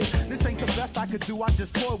wanted it. This ain't the best I could do, I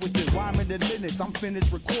just toy with it. Rhyming in minutes, I'm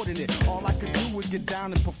finished recording it. All I could do was get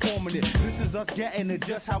down and performing it. This is us getting it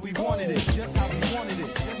just how we wanted it. Just how we wanted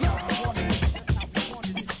it. Just how we wanted it.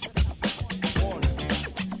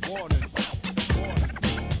 Warning.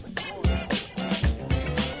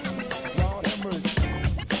 Lord have mercy.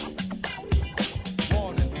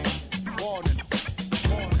 Warning.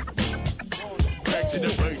 Back to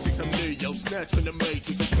the basics, I'm Neo, snatched from the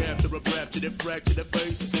matrix, a capture, a rapture, that fracture the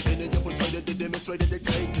faces, and then infiltrated the demonstrated the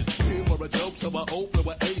takers. Here for a joke, so I open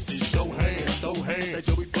with aces. Show hands, throw hands, they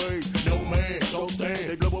show we fade. No man, don't stand,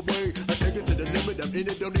 they go away. I take it to the limit, I'm in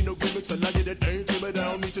it, don't need no gimmicks. I like it, that ain't timid,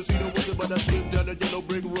 I don't need to see no wizard, but I skip down the yellow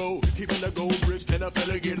brick road. Keeping the gold bricks, can I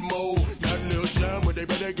fella get more? Not Lil John, but they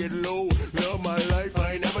better get low. Love my life,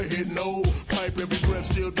 I ain't never hit no. Pipe every breath,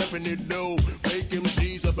 still definite no. Fake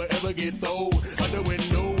MCs, I forever get thrown. Under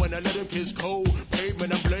window, when I let them kiss cold.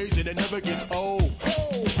 Pavement, I'm blazing, it never gets old.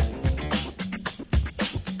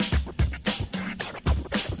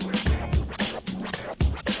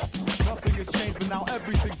 Nothing has changed, but now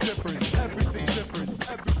everything's different. Everything's different.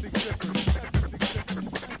 Everything's different.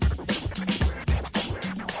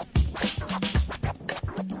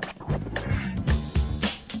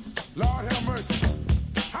 Lord have mercy.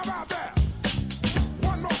 How about that?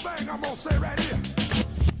 One more thing I'm gonna say right here.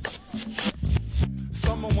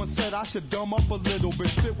 Someone once said I should dumb up a little bit.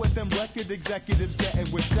 Spit what them record executives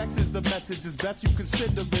getting with. Sex is the message, it's best you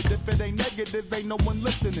consider it. If it ain't negative, ain't no one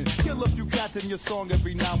listening. Kill a few cats in your song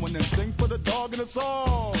every now and then. Sing for the dog in the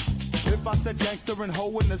song. If I said gangster and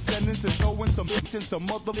hoe in the sentence and throwing some bitch and some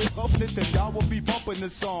motherfucking, then y'all will be bumping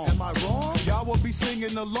this song. Am I wrong? Y'all will be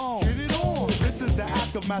singing along. Get it on. This is the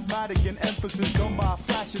act of mathematic and emphasis done by a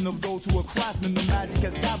fraction of those who are craftsmen. The magic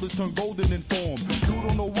as tablets turn golden in form. You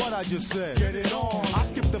don't know what I just said. Get it on. I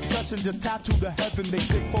skip the flesh and just tattoo the heaven. They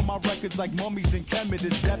dig for my records like mummies and Kemet.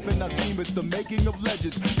 It's Zepp and Azim. It's the making of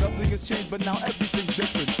legends. Nothing has changed, but now everything's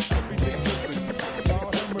different. Everything's different.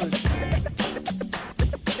 Lord have mercy.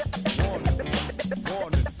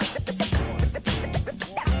 Warning.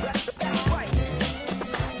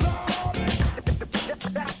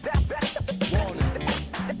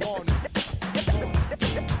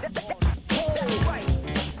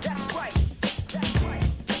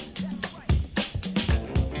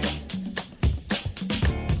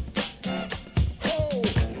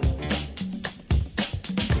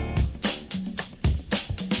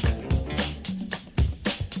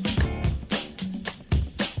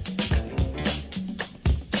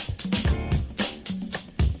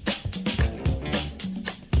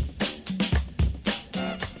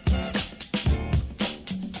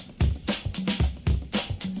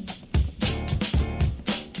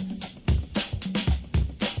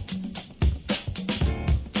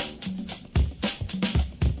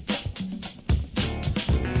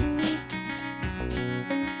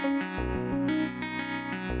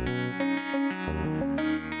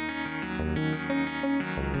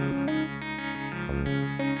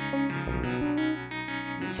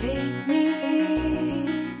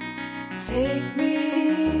 Take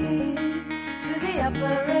me to the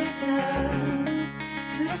operator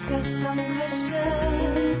to discuss some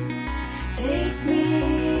questions. Take me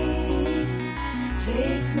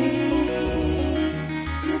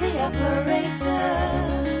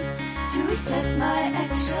reset my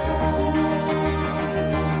action.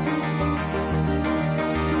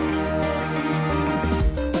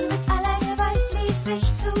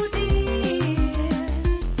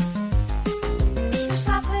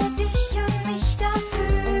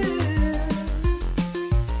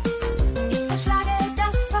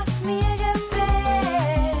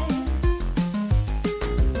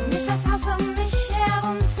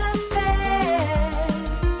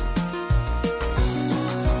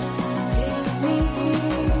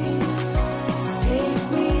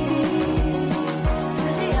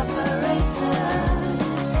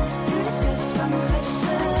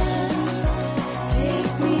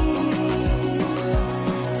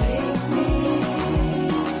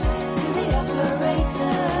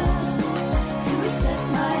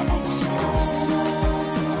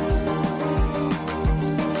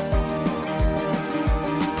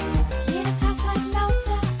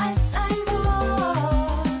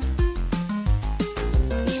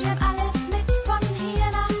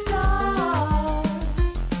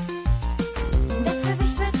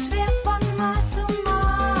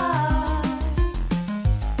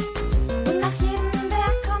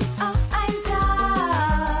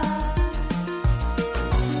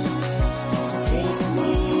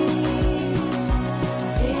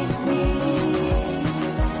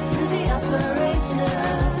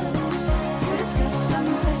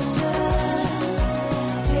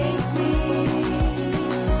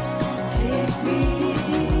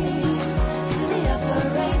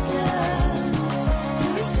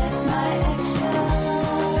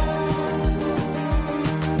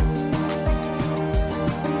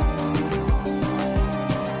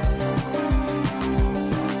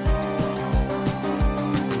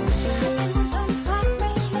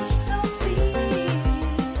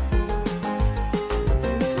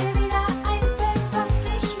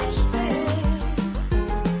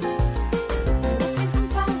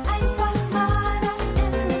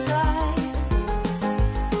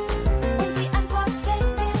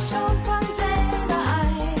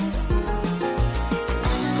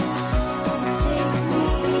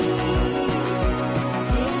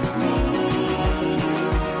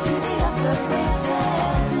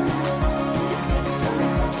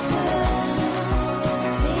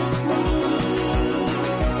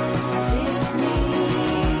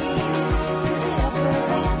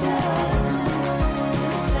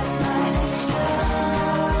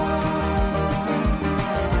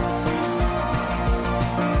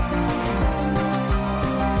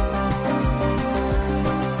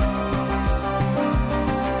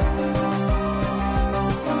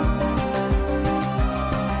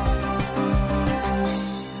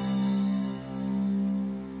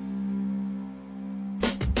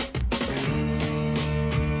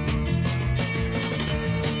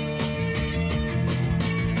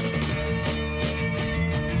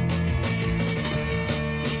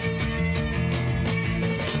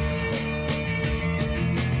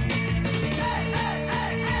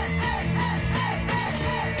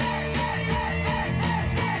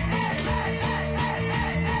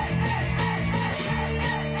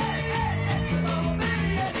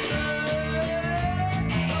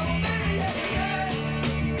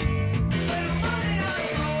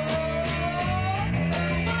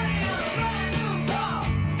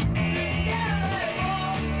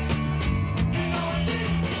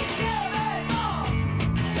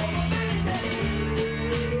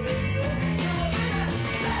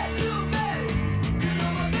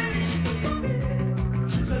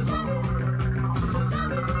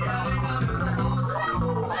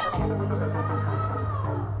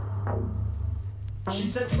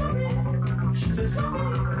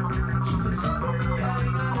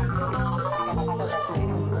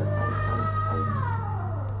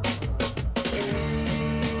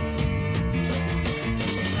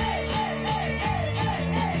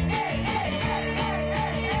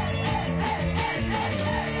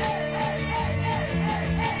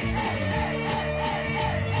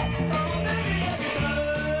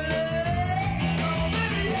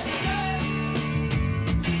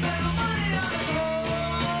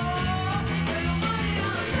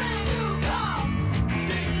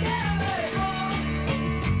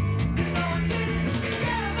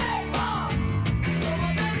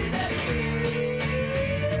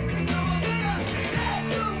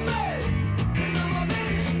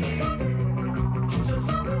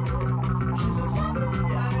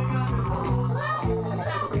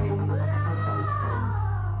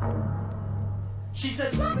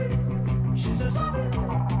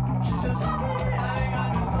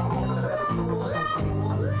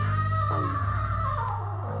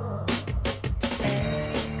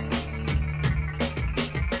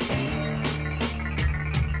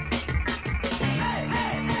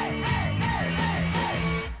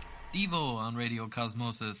 on Radio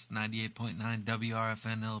Cosmosis 98.9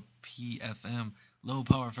 WRFN LP-FM. Low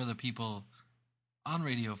power for the people on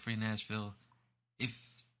Radio Free Nashville. If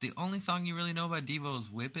the only song you really know by Devo is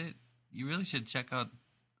Whip It, you really should check out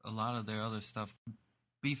a lot of their other stuff.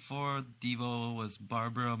 Before Devo was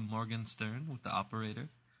Barbara Morgenstern with The Operator.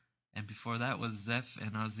 And before that was Zeph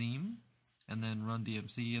and Azim. And then Run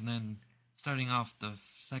DMC. And then starting off the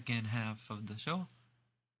second half of the show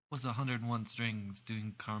was 101 Strings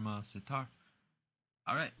doing Karma Sitar.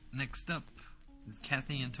 Alright, next up is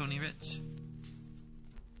Kathy and Tony Rich.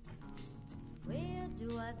 Where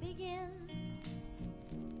do I begin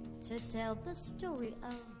to tell the story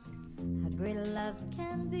of how great a love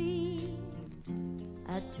can be?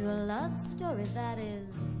 A true love story that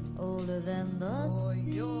is older than the sea.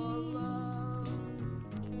 Your love,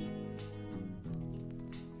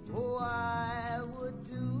 oh, I would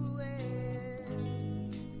do it.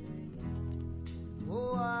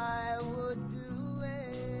 Oh, I would do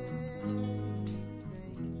anything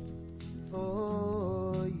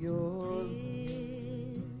for your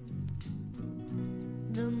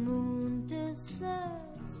the moon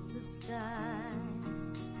deserts the sky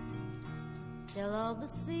till all the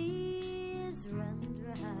seas run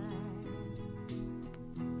dry.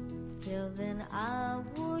 Till then I'll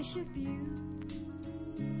worship you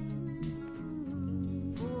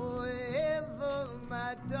forever,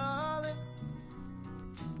 my darling.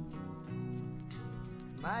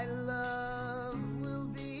 My love will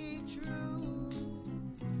be true,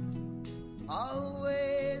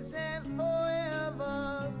 always and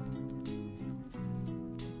forever.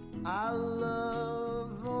 Our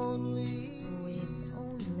love only, we've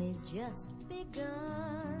only just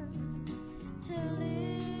begun to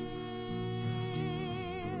live.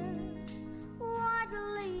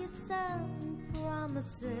 Widely some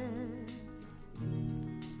promises,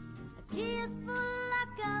 a kiss for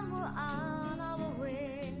luck, and we're on our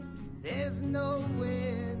way. There's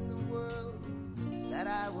nowhere in the world that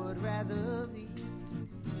I would rather be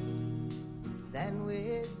than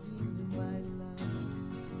with you, my love.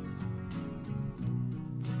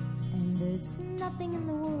 And there's nothing in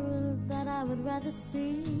the world that I would rather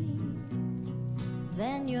see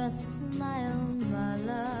than your smile, my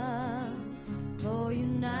love. For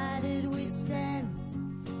united we stand,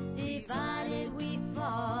 divided we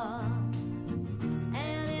fall.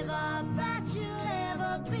 And if our back should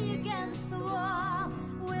ever be against the wall,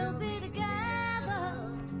 we'll be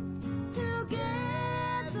together,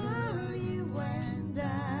 together, you and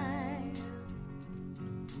I.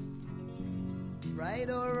 Right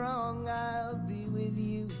or wrong, I'll be with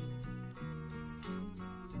you.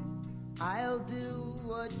 I'll do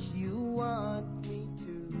what you want me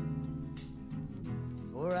to,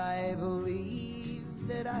 for I believe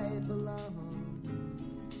that I belong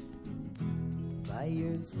by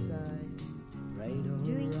your side, right or wrong.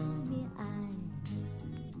 Dreamy eyes,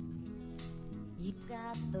 you've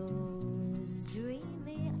got those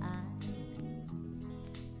dreamy eyes,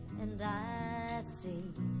 and I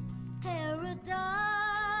see paradise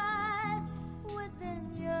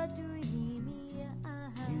within your dreamy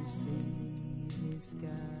eyes. You see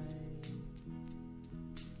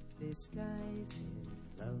this guy's in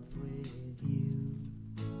love with you.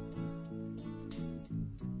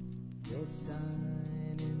 Yes, I'm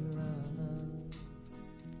in love.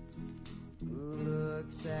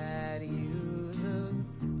 Looks at you, the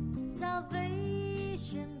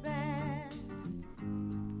Salvation Band,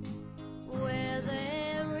 where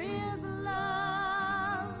there is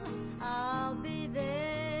love, I'll be there.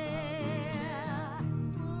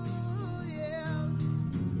 Oh yeah,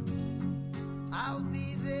 I'll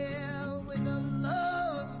be there with a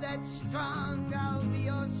love that's strong. I'll be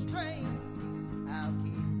your strength. I'll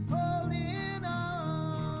keep holding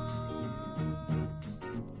on.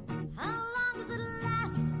 How long does it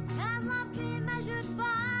last? Can love be measured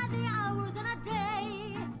by the hours in a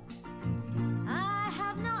day? I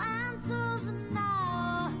have no answers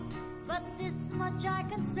now, but this much I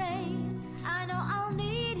can say. I know I'll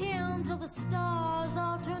need him till the stars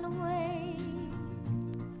all turn away.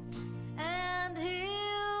 And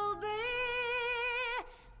he'll be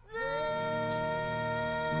there.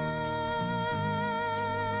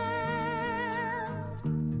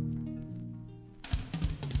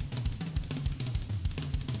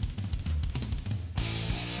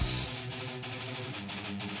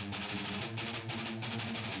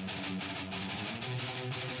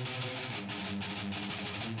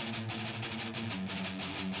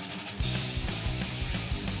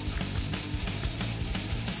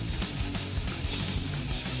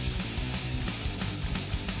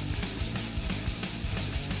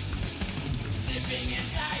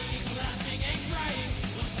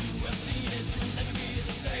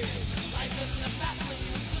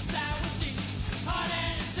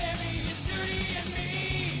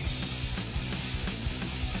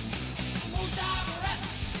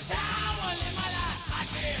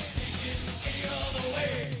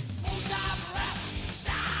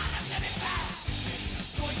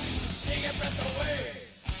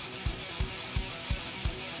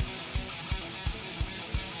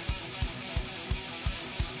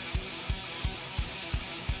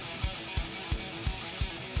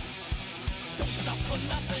 Don't stop for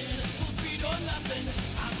nothing, full speed or nothing.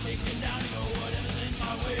 I'm taking down your whatever's in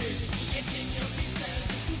my way. Getting your beats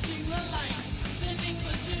and shooting the line. Sending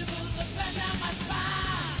the shivers up and down my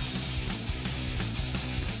spine.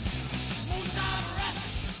 Moons of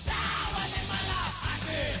rest, sour in my life. I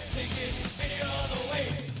can't take it any other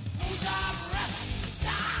way. Moons of rest,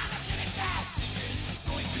 sign of living fast. It's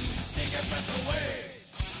going to take your breath away.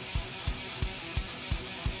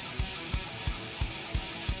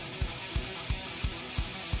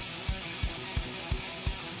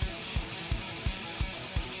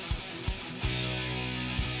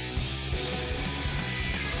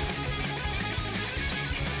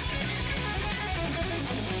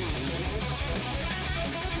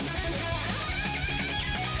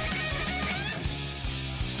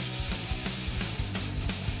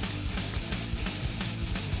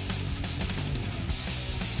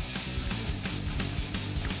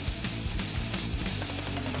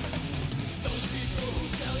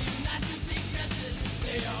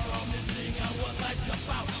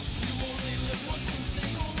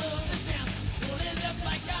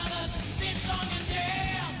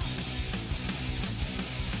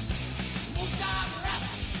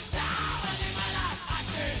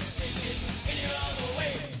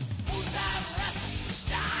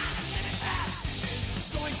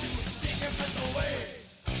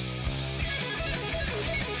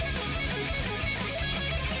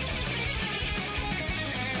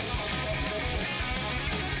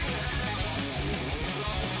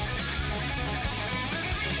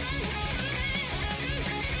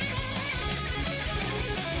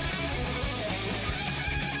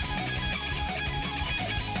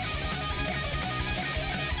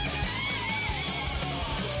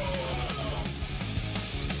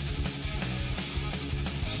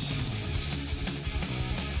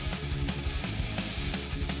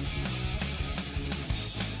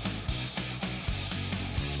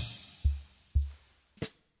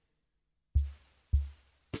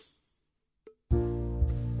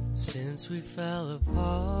 Since we fell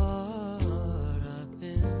apart, I've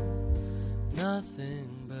been nothing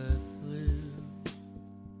but blue.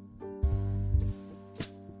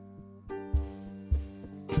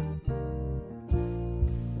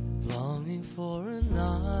 Longing for a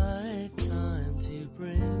night time to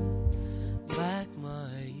bring back my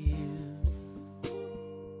youth.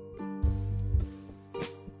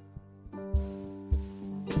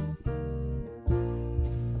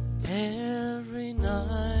 Every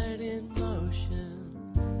night in motion,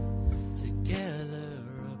 together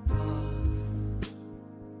apart.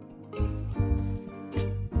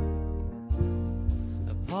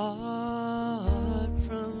 Apart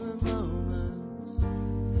from the moments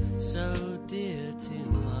so dear to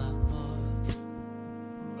my heart.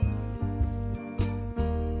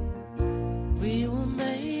 We were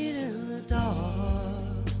made in the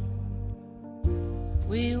dark.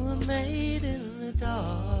 We were made in the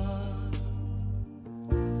dark.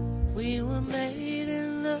 We were made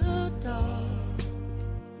in the dark.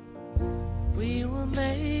 We were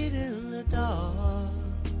made in the dark.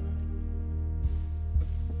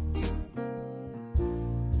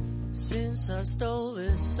 Since I stole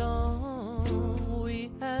this song, we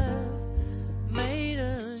have made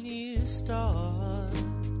a new start.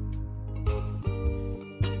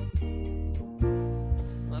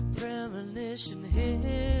 My premonition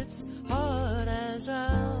hits hard as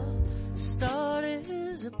our start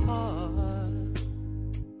is apart.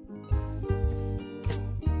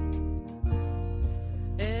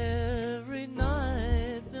 Every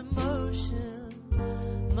night the motion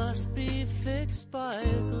must be fixed by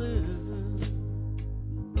glue.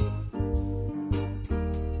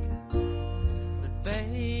 But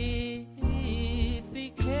babe, be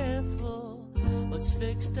careful, what's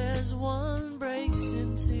fixed as one breaks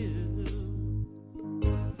in two.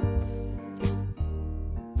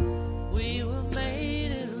 We were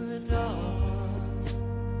made in the dark.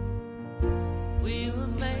 We were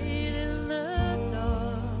made in the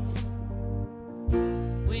dark.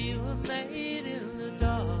 We were made in the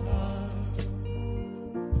dark.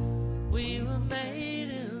 We were made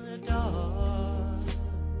in the dark.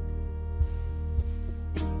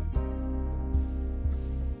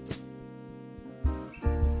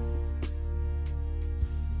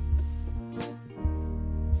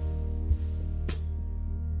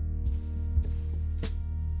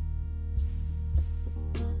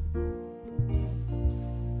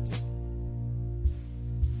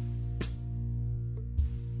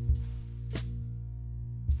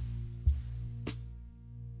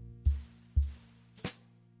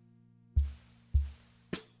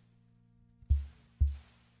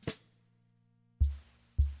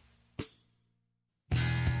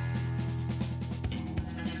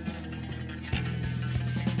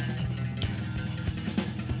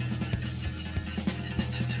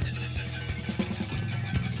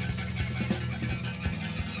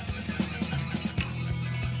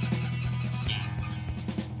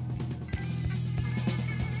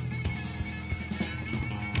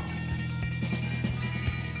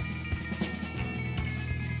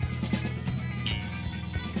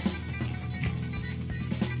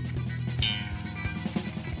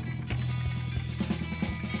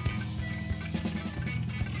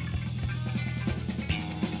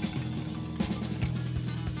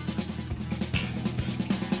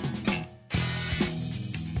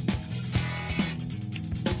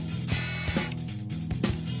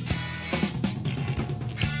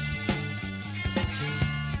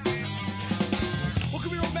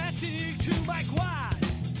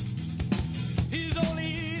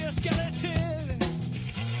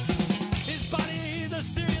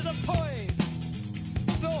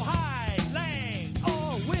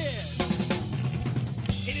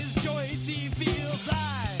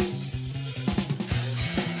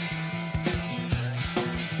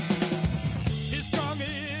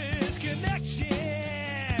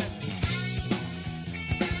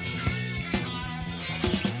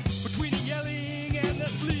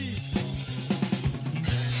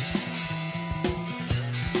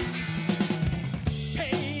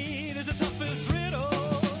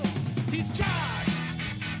 He's charged.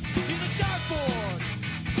 He's a dartboard.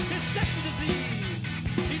 His sex is disease.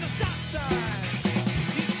 He's a stop sign.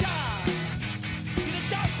 He's charged. He's a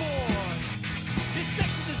dartboard. His sex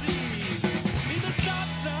is disease. He's a stop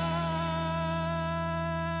sign.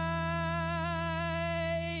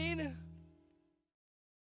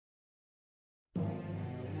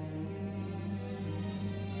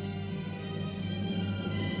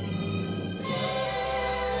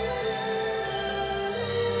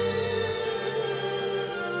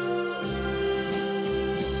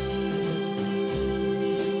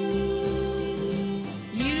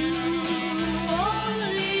 You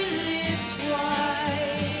only live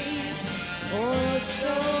twice, or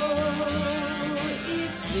so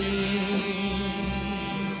it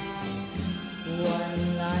seems.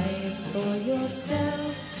 One life for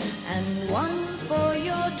yourself and one for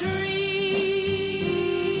your dreams.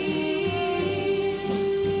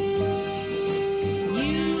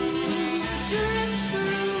 You drift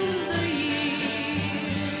through the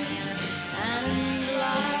years and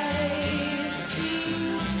life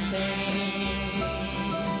seems tame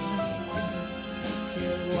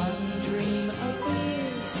till one dream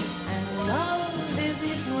appears and love is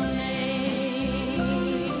its name.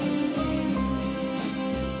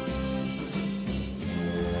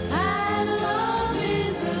 And love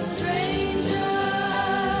is a stranger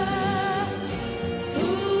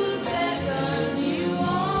who'll beckon you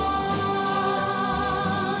on.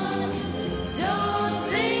 Don't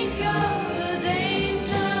think of the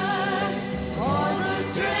danger, for the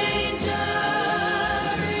stranger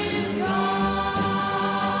is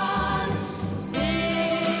gone.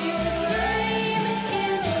 This dream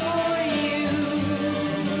is for you,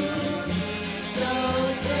 so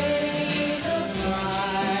pay the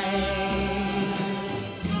price.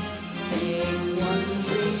 Make one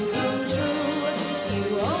dream come true, you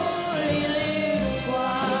only live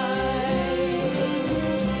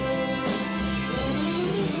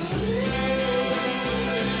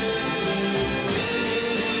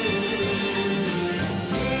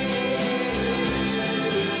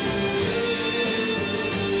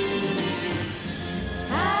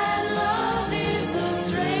And love is a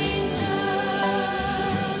stranger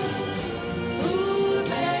who'll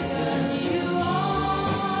beckon you on.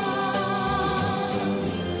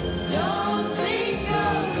 Don't think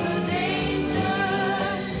of the danger,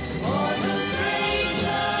 for the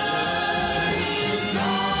stranger is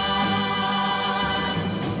gone.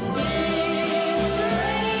 This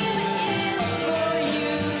dream is for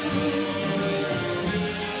you,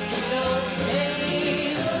 so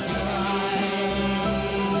pay the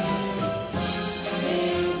price.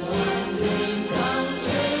 Make one dream come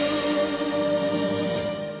true.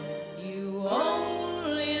 You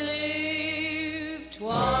only live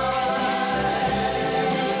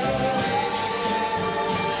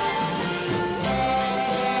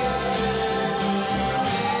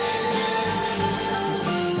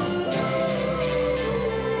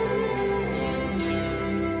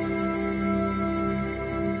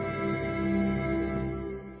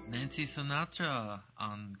Nancy Sinatra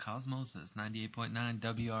on Cosmosis 98.9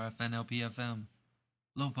 WRFN LPFM.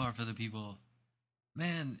 Low power for the people.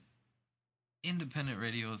 Man, independent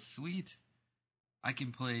radio is sweet. I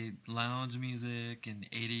can play lounge music and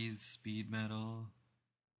 80s speed metal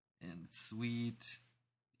and sweet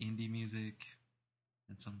indie music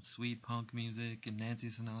and some sweet punk music and Nancy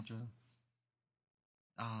Sinatra.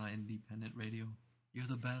 Independent radio. You're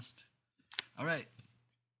the best. All right.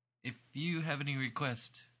 If you have any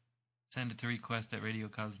requests, send it to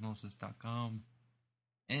request@radiocosmosis.com.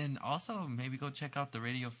 And also, maybe go check out the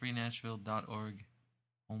radiofreenashville.org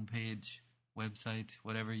homepage, website,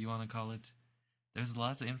 whatever you want to call it. There's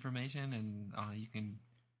lots of information, and you can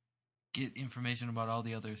get information about all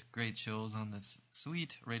the other great shows on this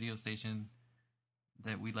sweet radio station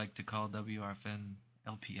that we like to call WRFN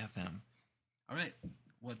LPFM. All right,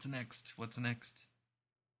 what's next?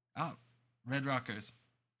 Red Rockers.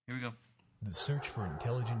 Here we go. The search for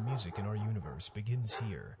intelligent music in our universe begins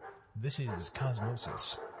here. This is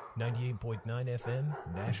Cosmosis, 98.9 FM,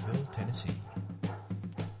 Nashville, Tennessee.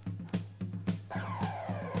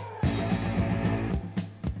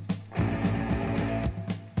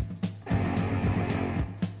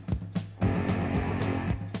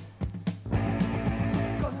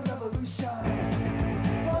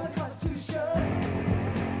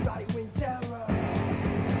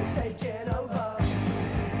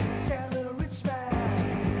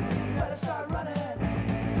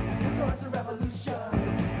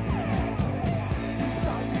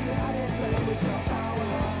 Revolution.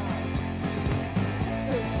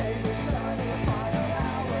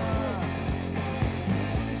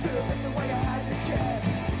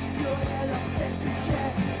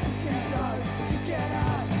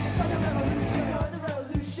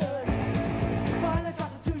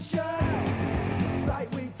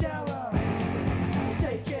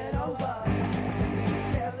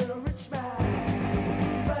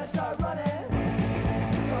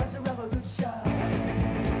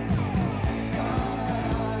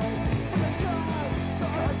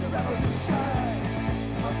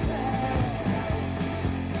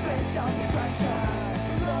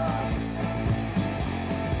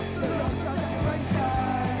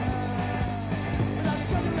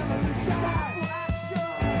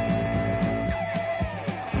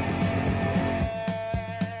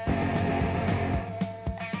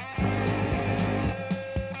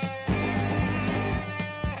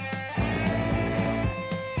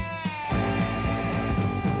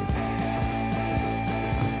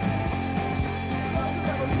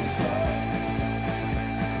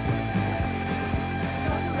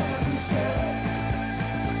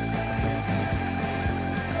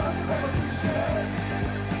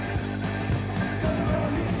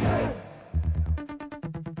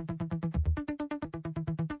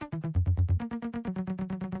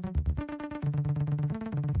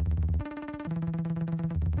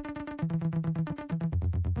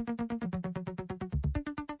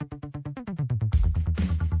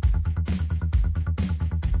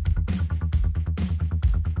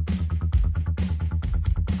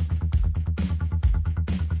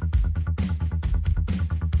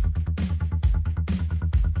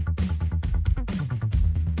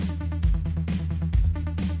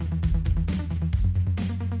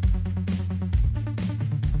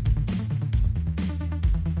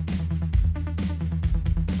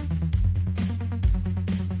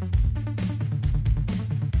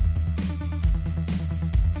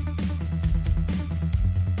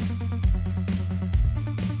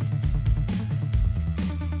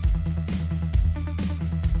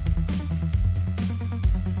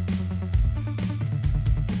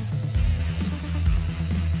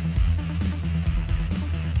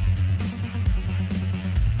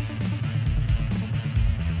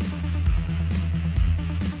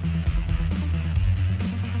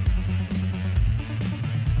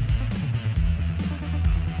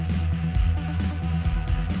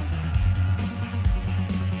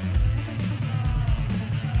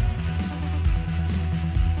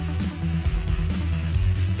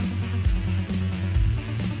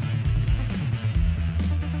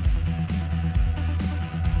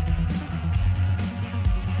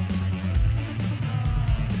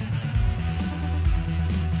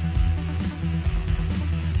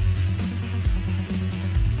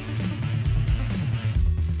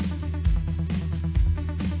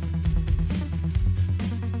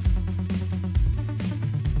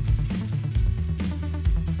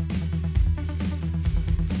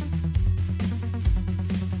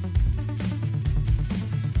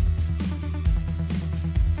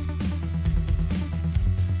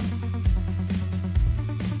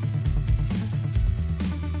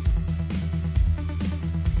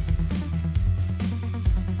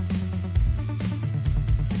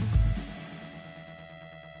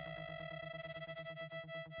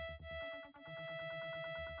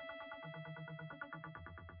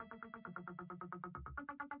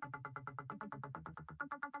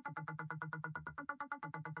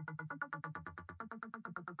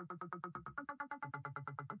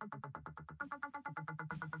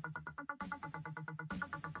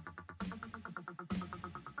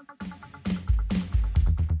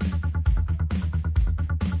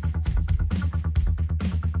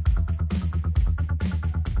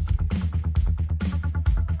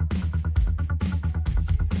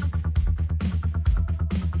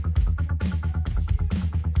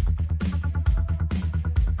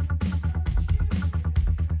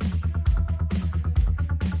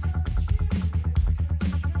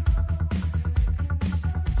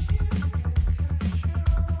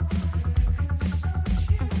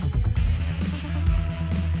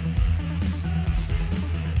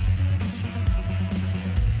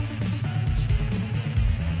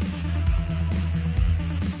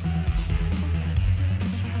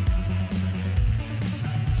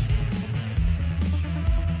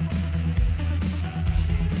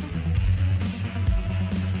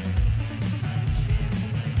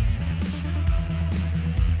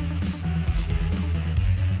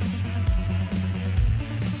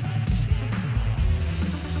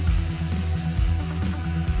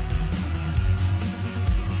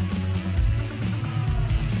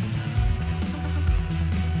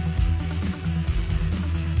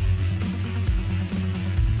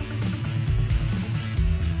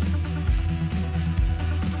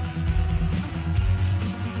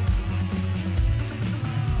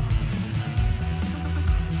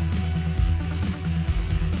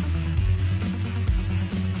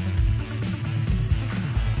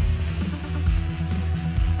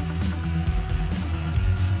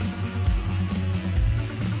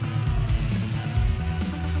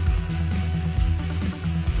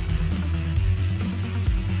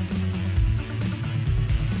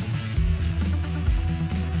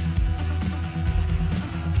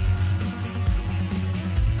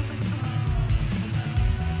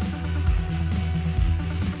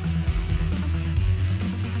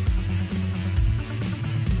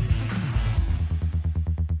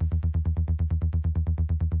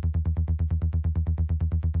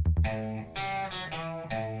 Who'll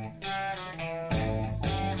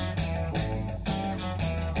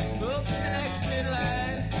be the next in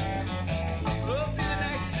line? Who'll be the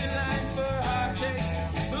next in line for heartache?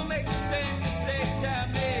 Who'll make the same mistakes I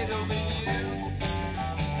made over you?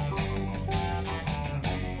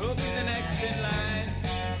 Who'll be the next in line?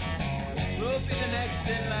 Who'll be the next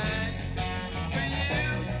in line for you?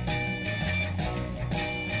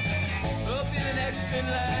 Who'll be the next in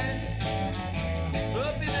line?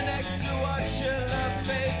 Who'll be the next to watch your love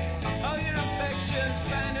fade? All your affections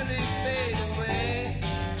finally fade away.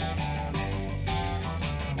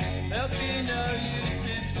 There'll be no use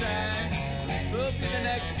inside. Who'll be the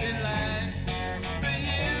next in line for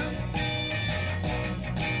you?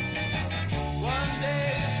 One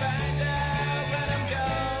day you find out when I'm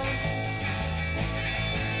gone,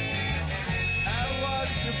 I was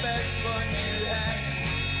the best one you had.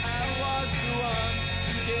 I was the one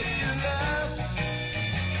who gave you love.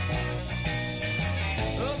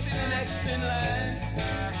 Who'll be the next in line?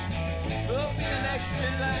 Who'll be the next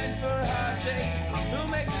in line for heartache? Who'll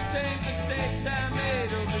make the same mistakes I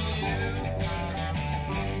made over you?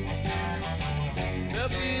 There'll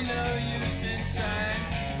be no use inside.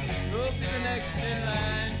 Who'll be the next in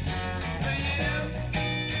line for you?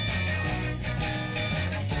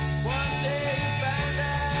 One day you find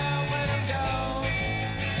out when I'm gone,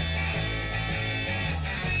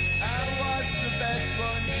 I was the best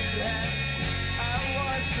one you had. I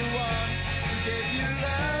was the one who gave you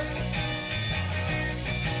love.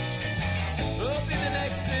 Who'll be the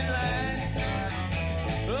next in line?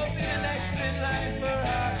 Who'll be the next in line for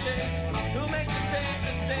heartache? Who'll make the same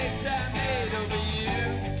mistakes I made over you?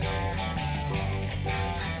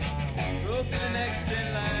 Who'll be the next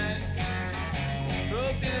in line?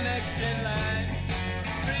 Who'll be the next in line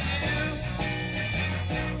for you?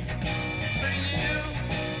 For you?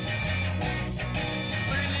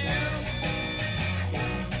 For you?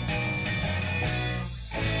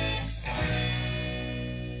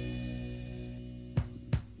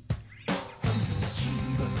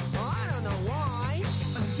 I don't know why.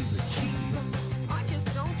 I just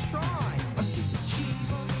don't try.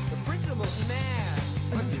 The principal's mad.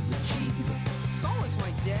 So is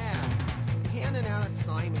my dad. Handing out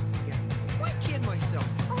assignments again. Why kid myself?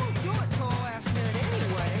 I won't do it till the last minute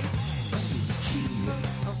anyway.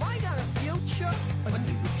 Have I got a future?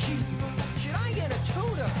 Should I get a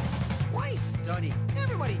tutor? Why study?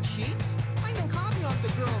 Everybody cheats. I can copy off the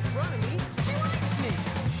girl in front of me. She likes me.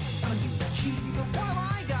 What have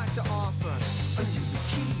I got to offer?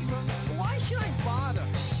 Why should I bother?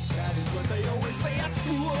 That is what they always say at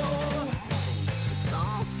school. It's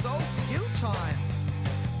all so futile.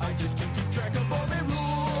 I just can't keep track of all their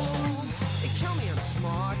rules. They tell me I'm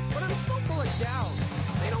smart, but I'm so full of doubt.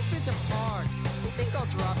 They don't fit them hard. They think I'll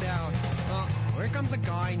drop out. Here comes the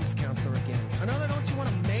guidance counselor again. Another don't you want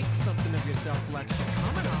to make something of yourself lecture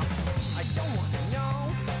coming up. I don't want to know.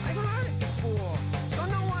 I've heard it before. Don't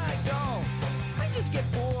know why I go. I just get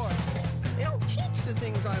bored. They don't teach the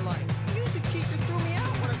things I like. The music teacher threw me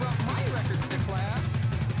out when I brought my records to class.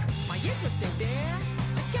 My interest ain't there.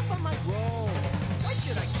 I kept on my roll. Why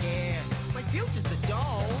should I care? My future's the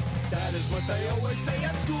dough. That is what they always say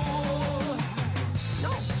at school.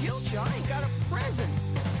 No future, I ain't got a present.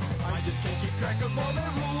 I just can't keep track of all their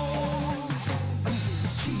rules.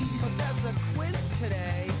 But there's a quiz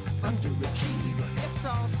today. Underachiever. Guess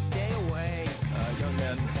I'll stay away. Young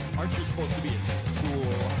man, aren't you supposed to be in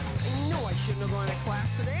school? I knew I shouldn't have gone to class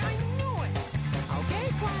today. I knew it. Okay,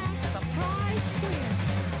 class. Surprise quiz.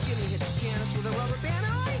 Jimmy hits Janice with a rubber band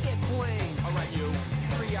and I get blamed. All right, you.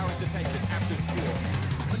 3 hours detention after school.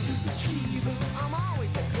 Underachiever. I'm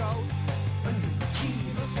always the goat.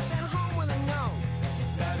 Underachiever. Sent home with a note.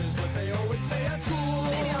 That is what they always say at school.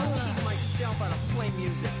 Maybe I'll teach myself how to play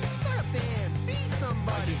music. Start a band. Be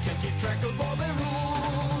somebody. I just can't keep track of all their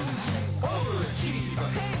rules. Overachiever.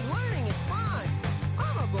 Hey, learning is fun.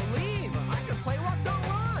 I'm a believer. I can play rock, don't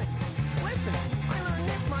run. Listen, I learned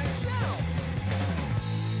this myself.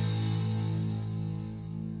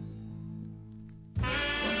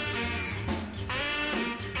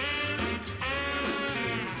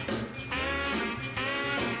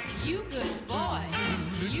 You good boy,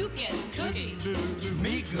 you get cookie.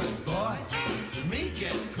 Me good boy, me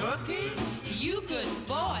get cookie. You good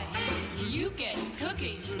boy, you get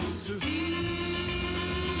cookie.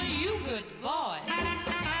 You good boy.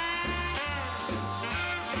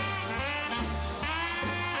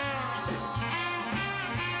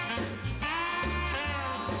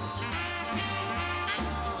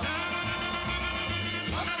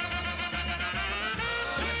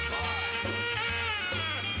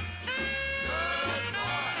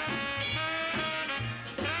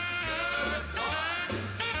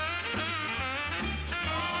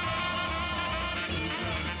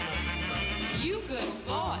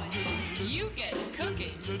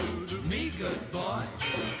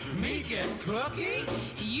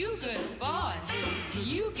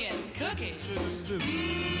 cookie.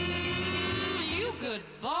 You good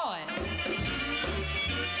boy.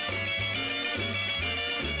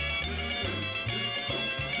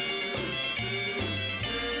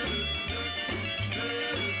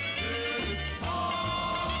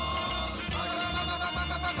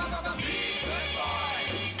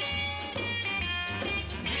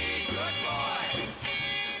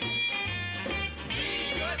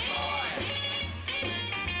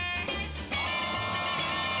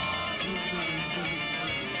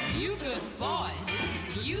 You good boy.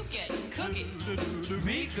 You get cookie.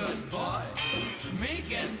 Me good boy. Me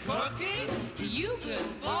get cookie. You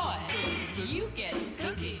good boy. You get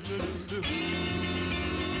cookie.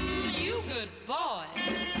 You good boy.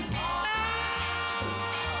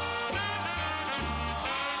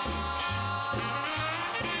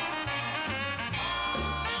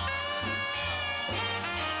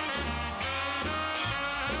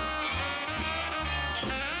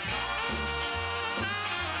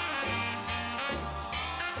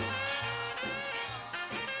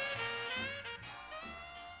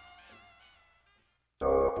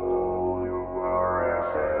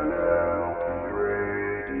 WRFN-LP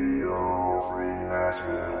Radio, Free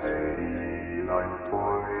Nashville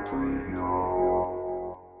 89.3.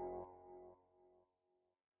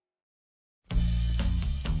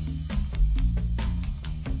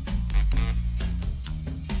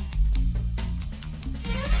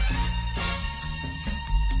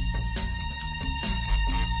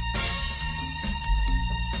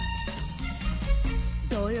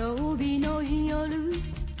土曜日の夜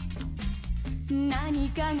何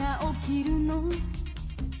かが起きるの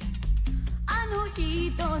あの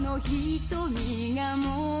人の瞳が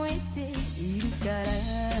燃えているから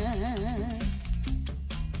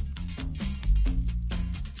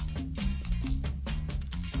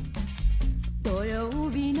土曜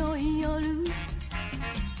日の夜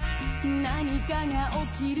何かが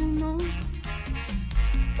起きるの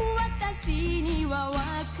私にはわ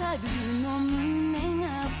かるの胸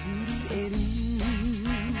が震える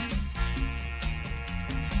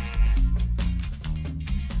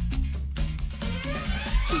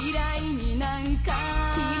嫌いになんか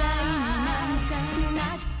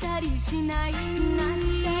なったりしない愛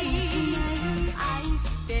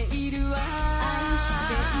しているわ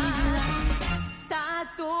た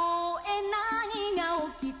とえ何が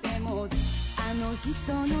起きてもあの人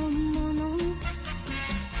のもの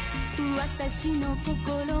私の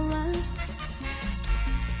心は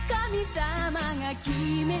神様が決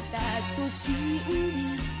めたと信じ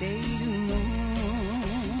ているの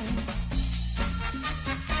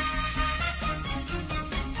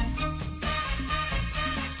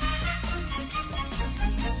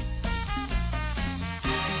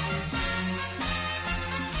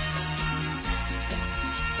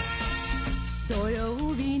土曜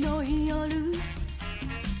日の夜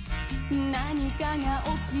何かが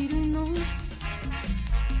起きるの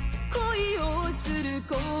恋をする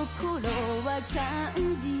心は感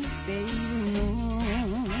じているの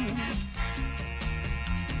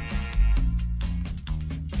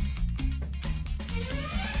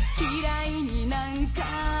嫌いになんか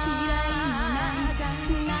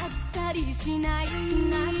なったりしない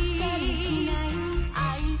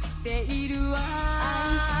愛しているわ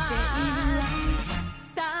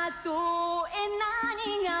たとえ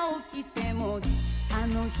何が起きてもあ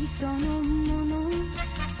の人のもの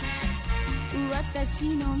私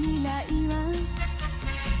の未来は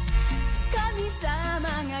神様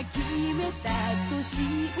が決めたと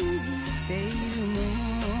信じているの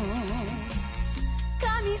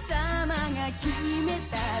神様が決め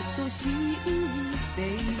たと信じてい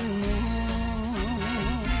るの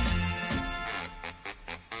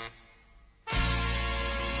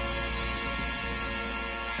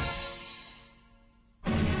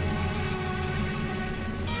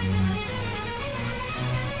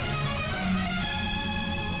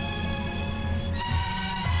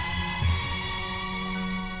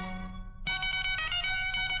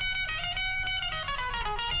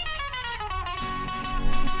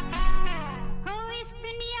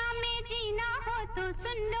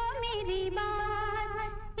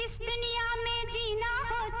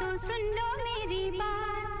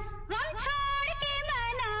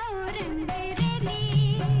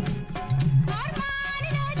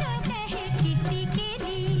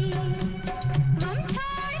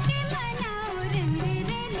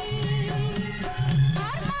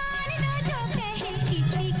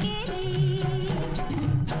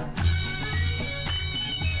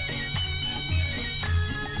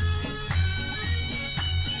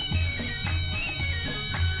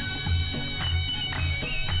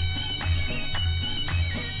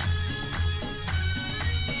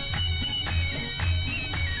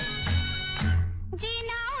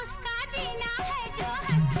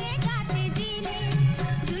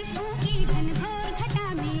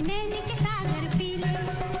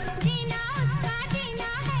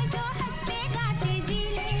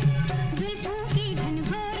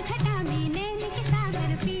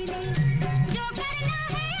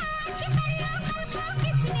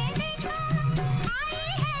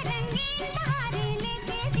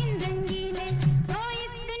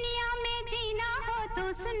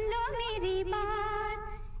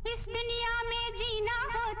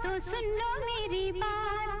सुन लो मेरी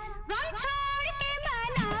बात गम छोड़ के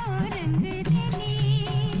बनाओ रंग रेली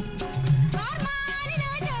और मान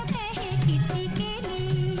लो जो कहे किसी के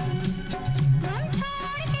लिए गम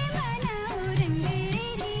छोड़ के बनाओ रंग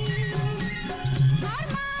रेली और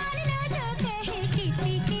मान लो जो कहे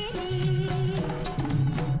किसी के लिए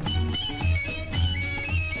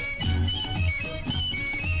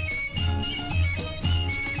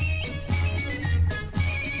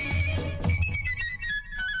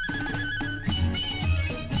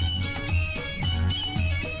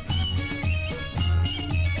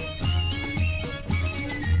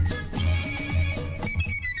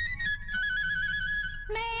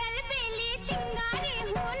मैं अलबेली चिंगारी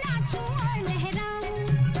हूँ नाचूं और लहराऊं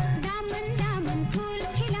दामन दामन फूल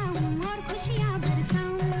खिलाऊं और खुशियाँ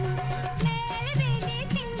बरसाऊं मैं अलबेली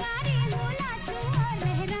चिंगारी हूँ नाचूं और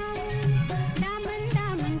लहराऊं दामन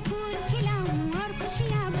दामन फूल खिलाऊं और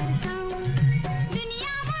खुशियाँ बरसाऊं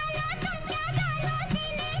दुनिया वालों तुम क्या जानो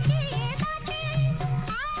जीने की ये बातें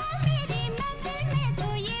आओ मेरी महफिल में तो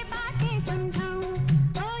ये बातें समझाऊं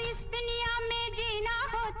ओ इस दुनिया में जीना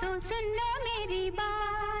हो तो सुन लो मेरी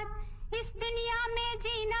बात इस दुनिया में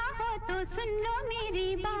जीना हो तो सुन लो मेरी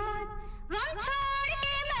बात गम छोड़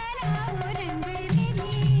के मनाओ रंग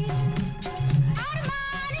रेली और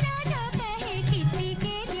मान लो जो कहे किसी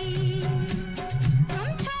के लिए गम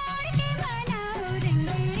छोड़ के मनाओ रंग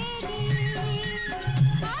रेली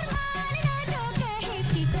और मान लो जो कहे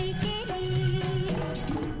किसी के लिए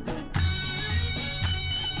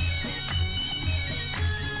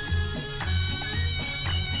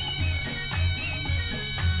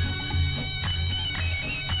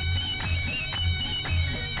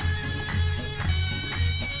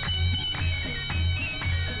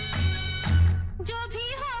जो भी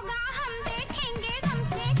होगा हम देखेंगे गम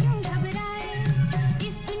से क्यों घबराए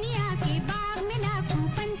इस दुनिया के बाग में लाखों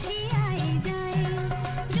पंछी आए जाए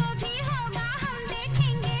जो भी होगा हम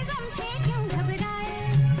देखेंगे गम से क्यों घबराए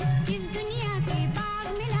इस दुनिया के बाग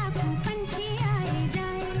में लाखों पंछी आए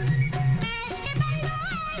जाए ऐश के बंदो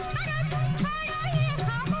ऐश करो तुम छोड़ो ये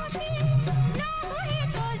खामोशी लोग हुए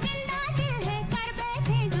तो जिंदा दिल है कर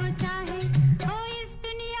बैठे जो चाहे ओ इस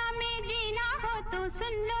दुनिया में जीना हो तो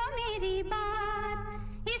सुन लो मेरी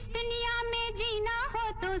बात इस दुनिया में जीना हो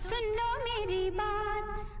तो सुन लो मेरी बात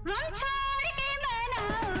गम छोड़ के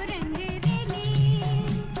बनाओ रंग रेली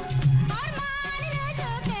और मान लो जो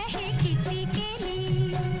कहे किसी के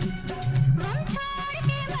लिए गम छोड़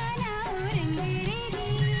के बनाओ रंग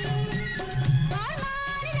रेली और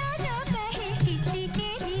मान लो जो कहे किसी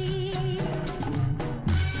के लिए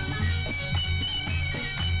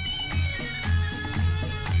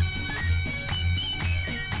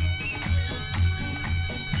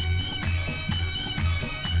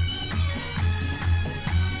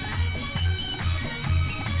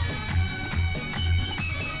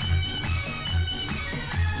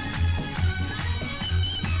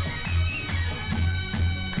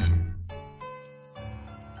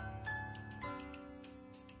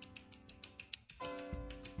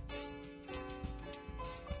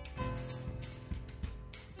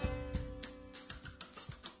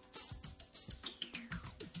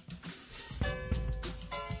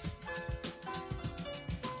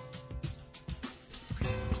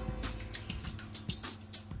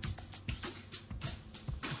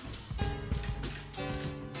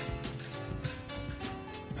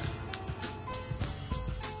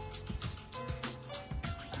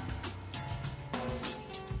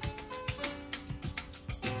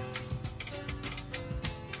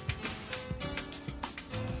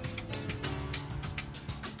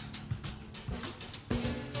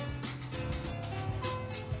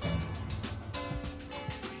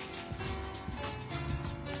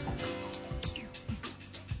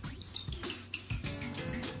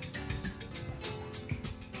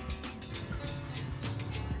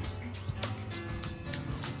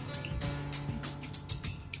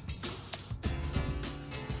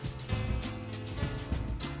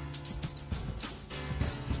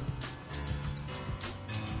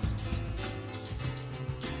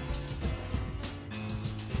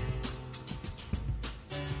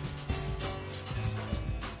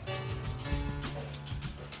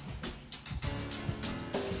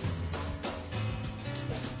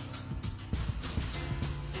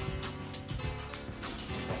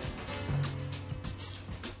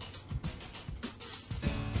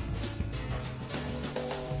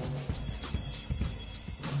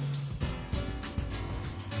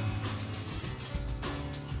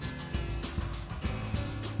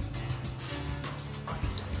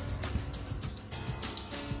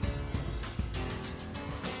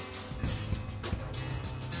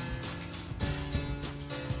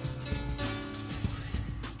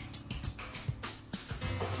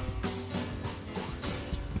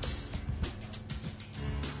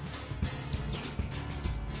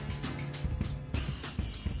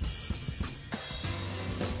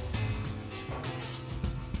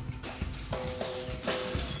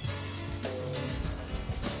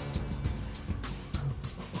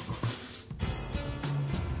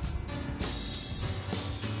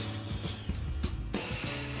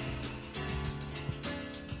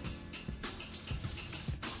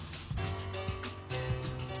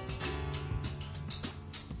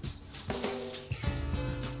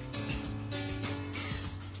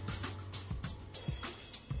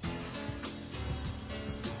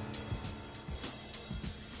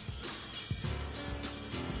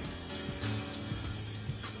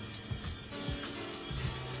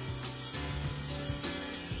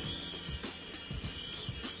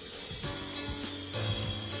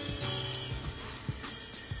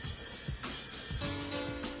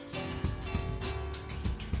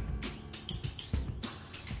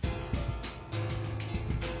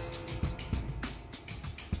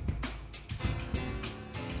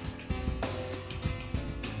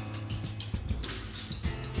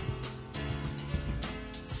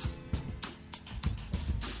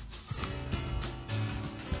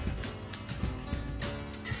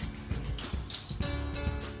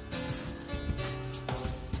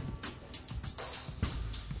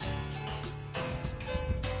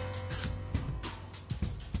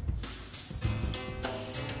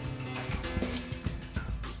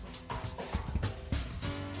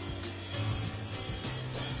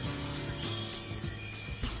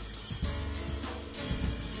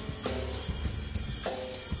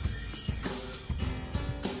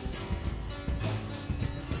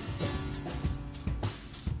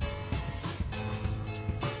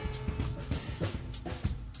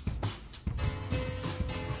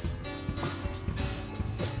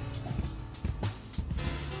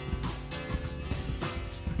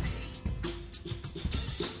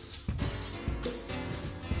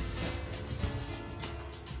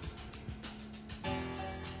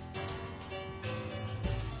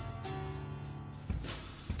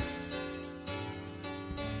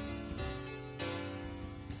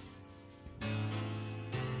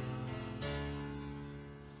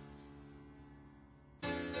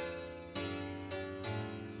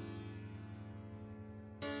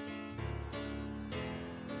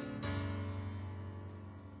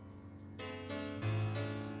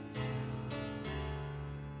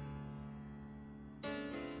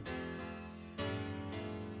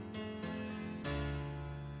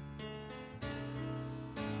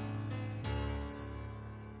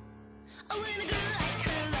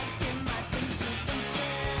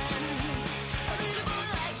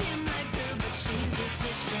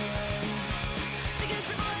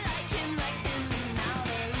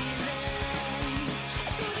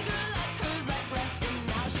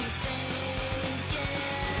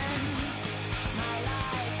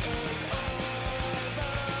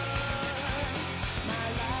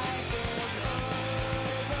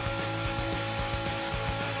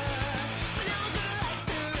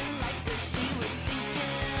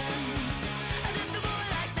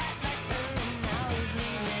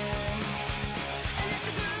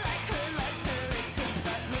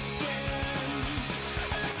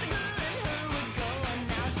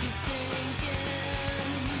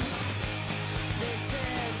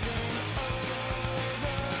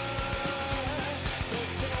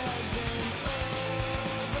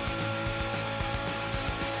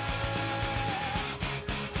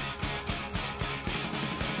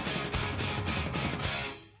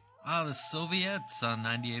The Soviets on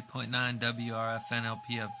 98.9 WRFN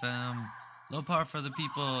LPFM. Low power for the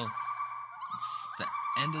people. It's the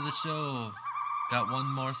end of the show. Got one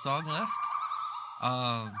more song left.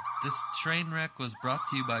 This train wreck was brought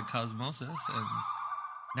to you by Cosmosis, and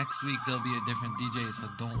next week there'll be a different DJ, so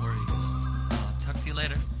don't worry. Talk to you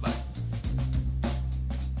later. Bye.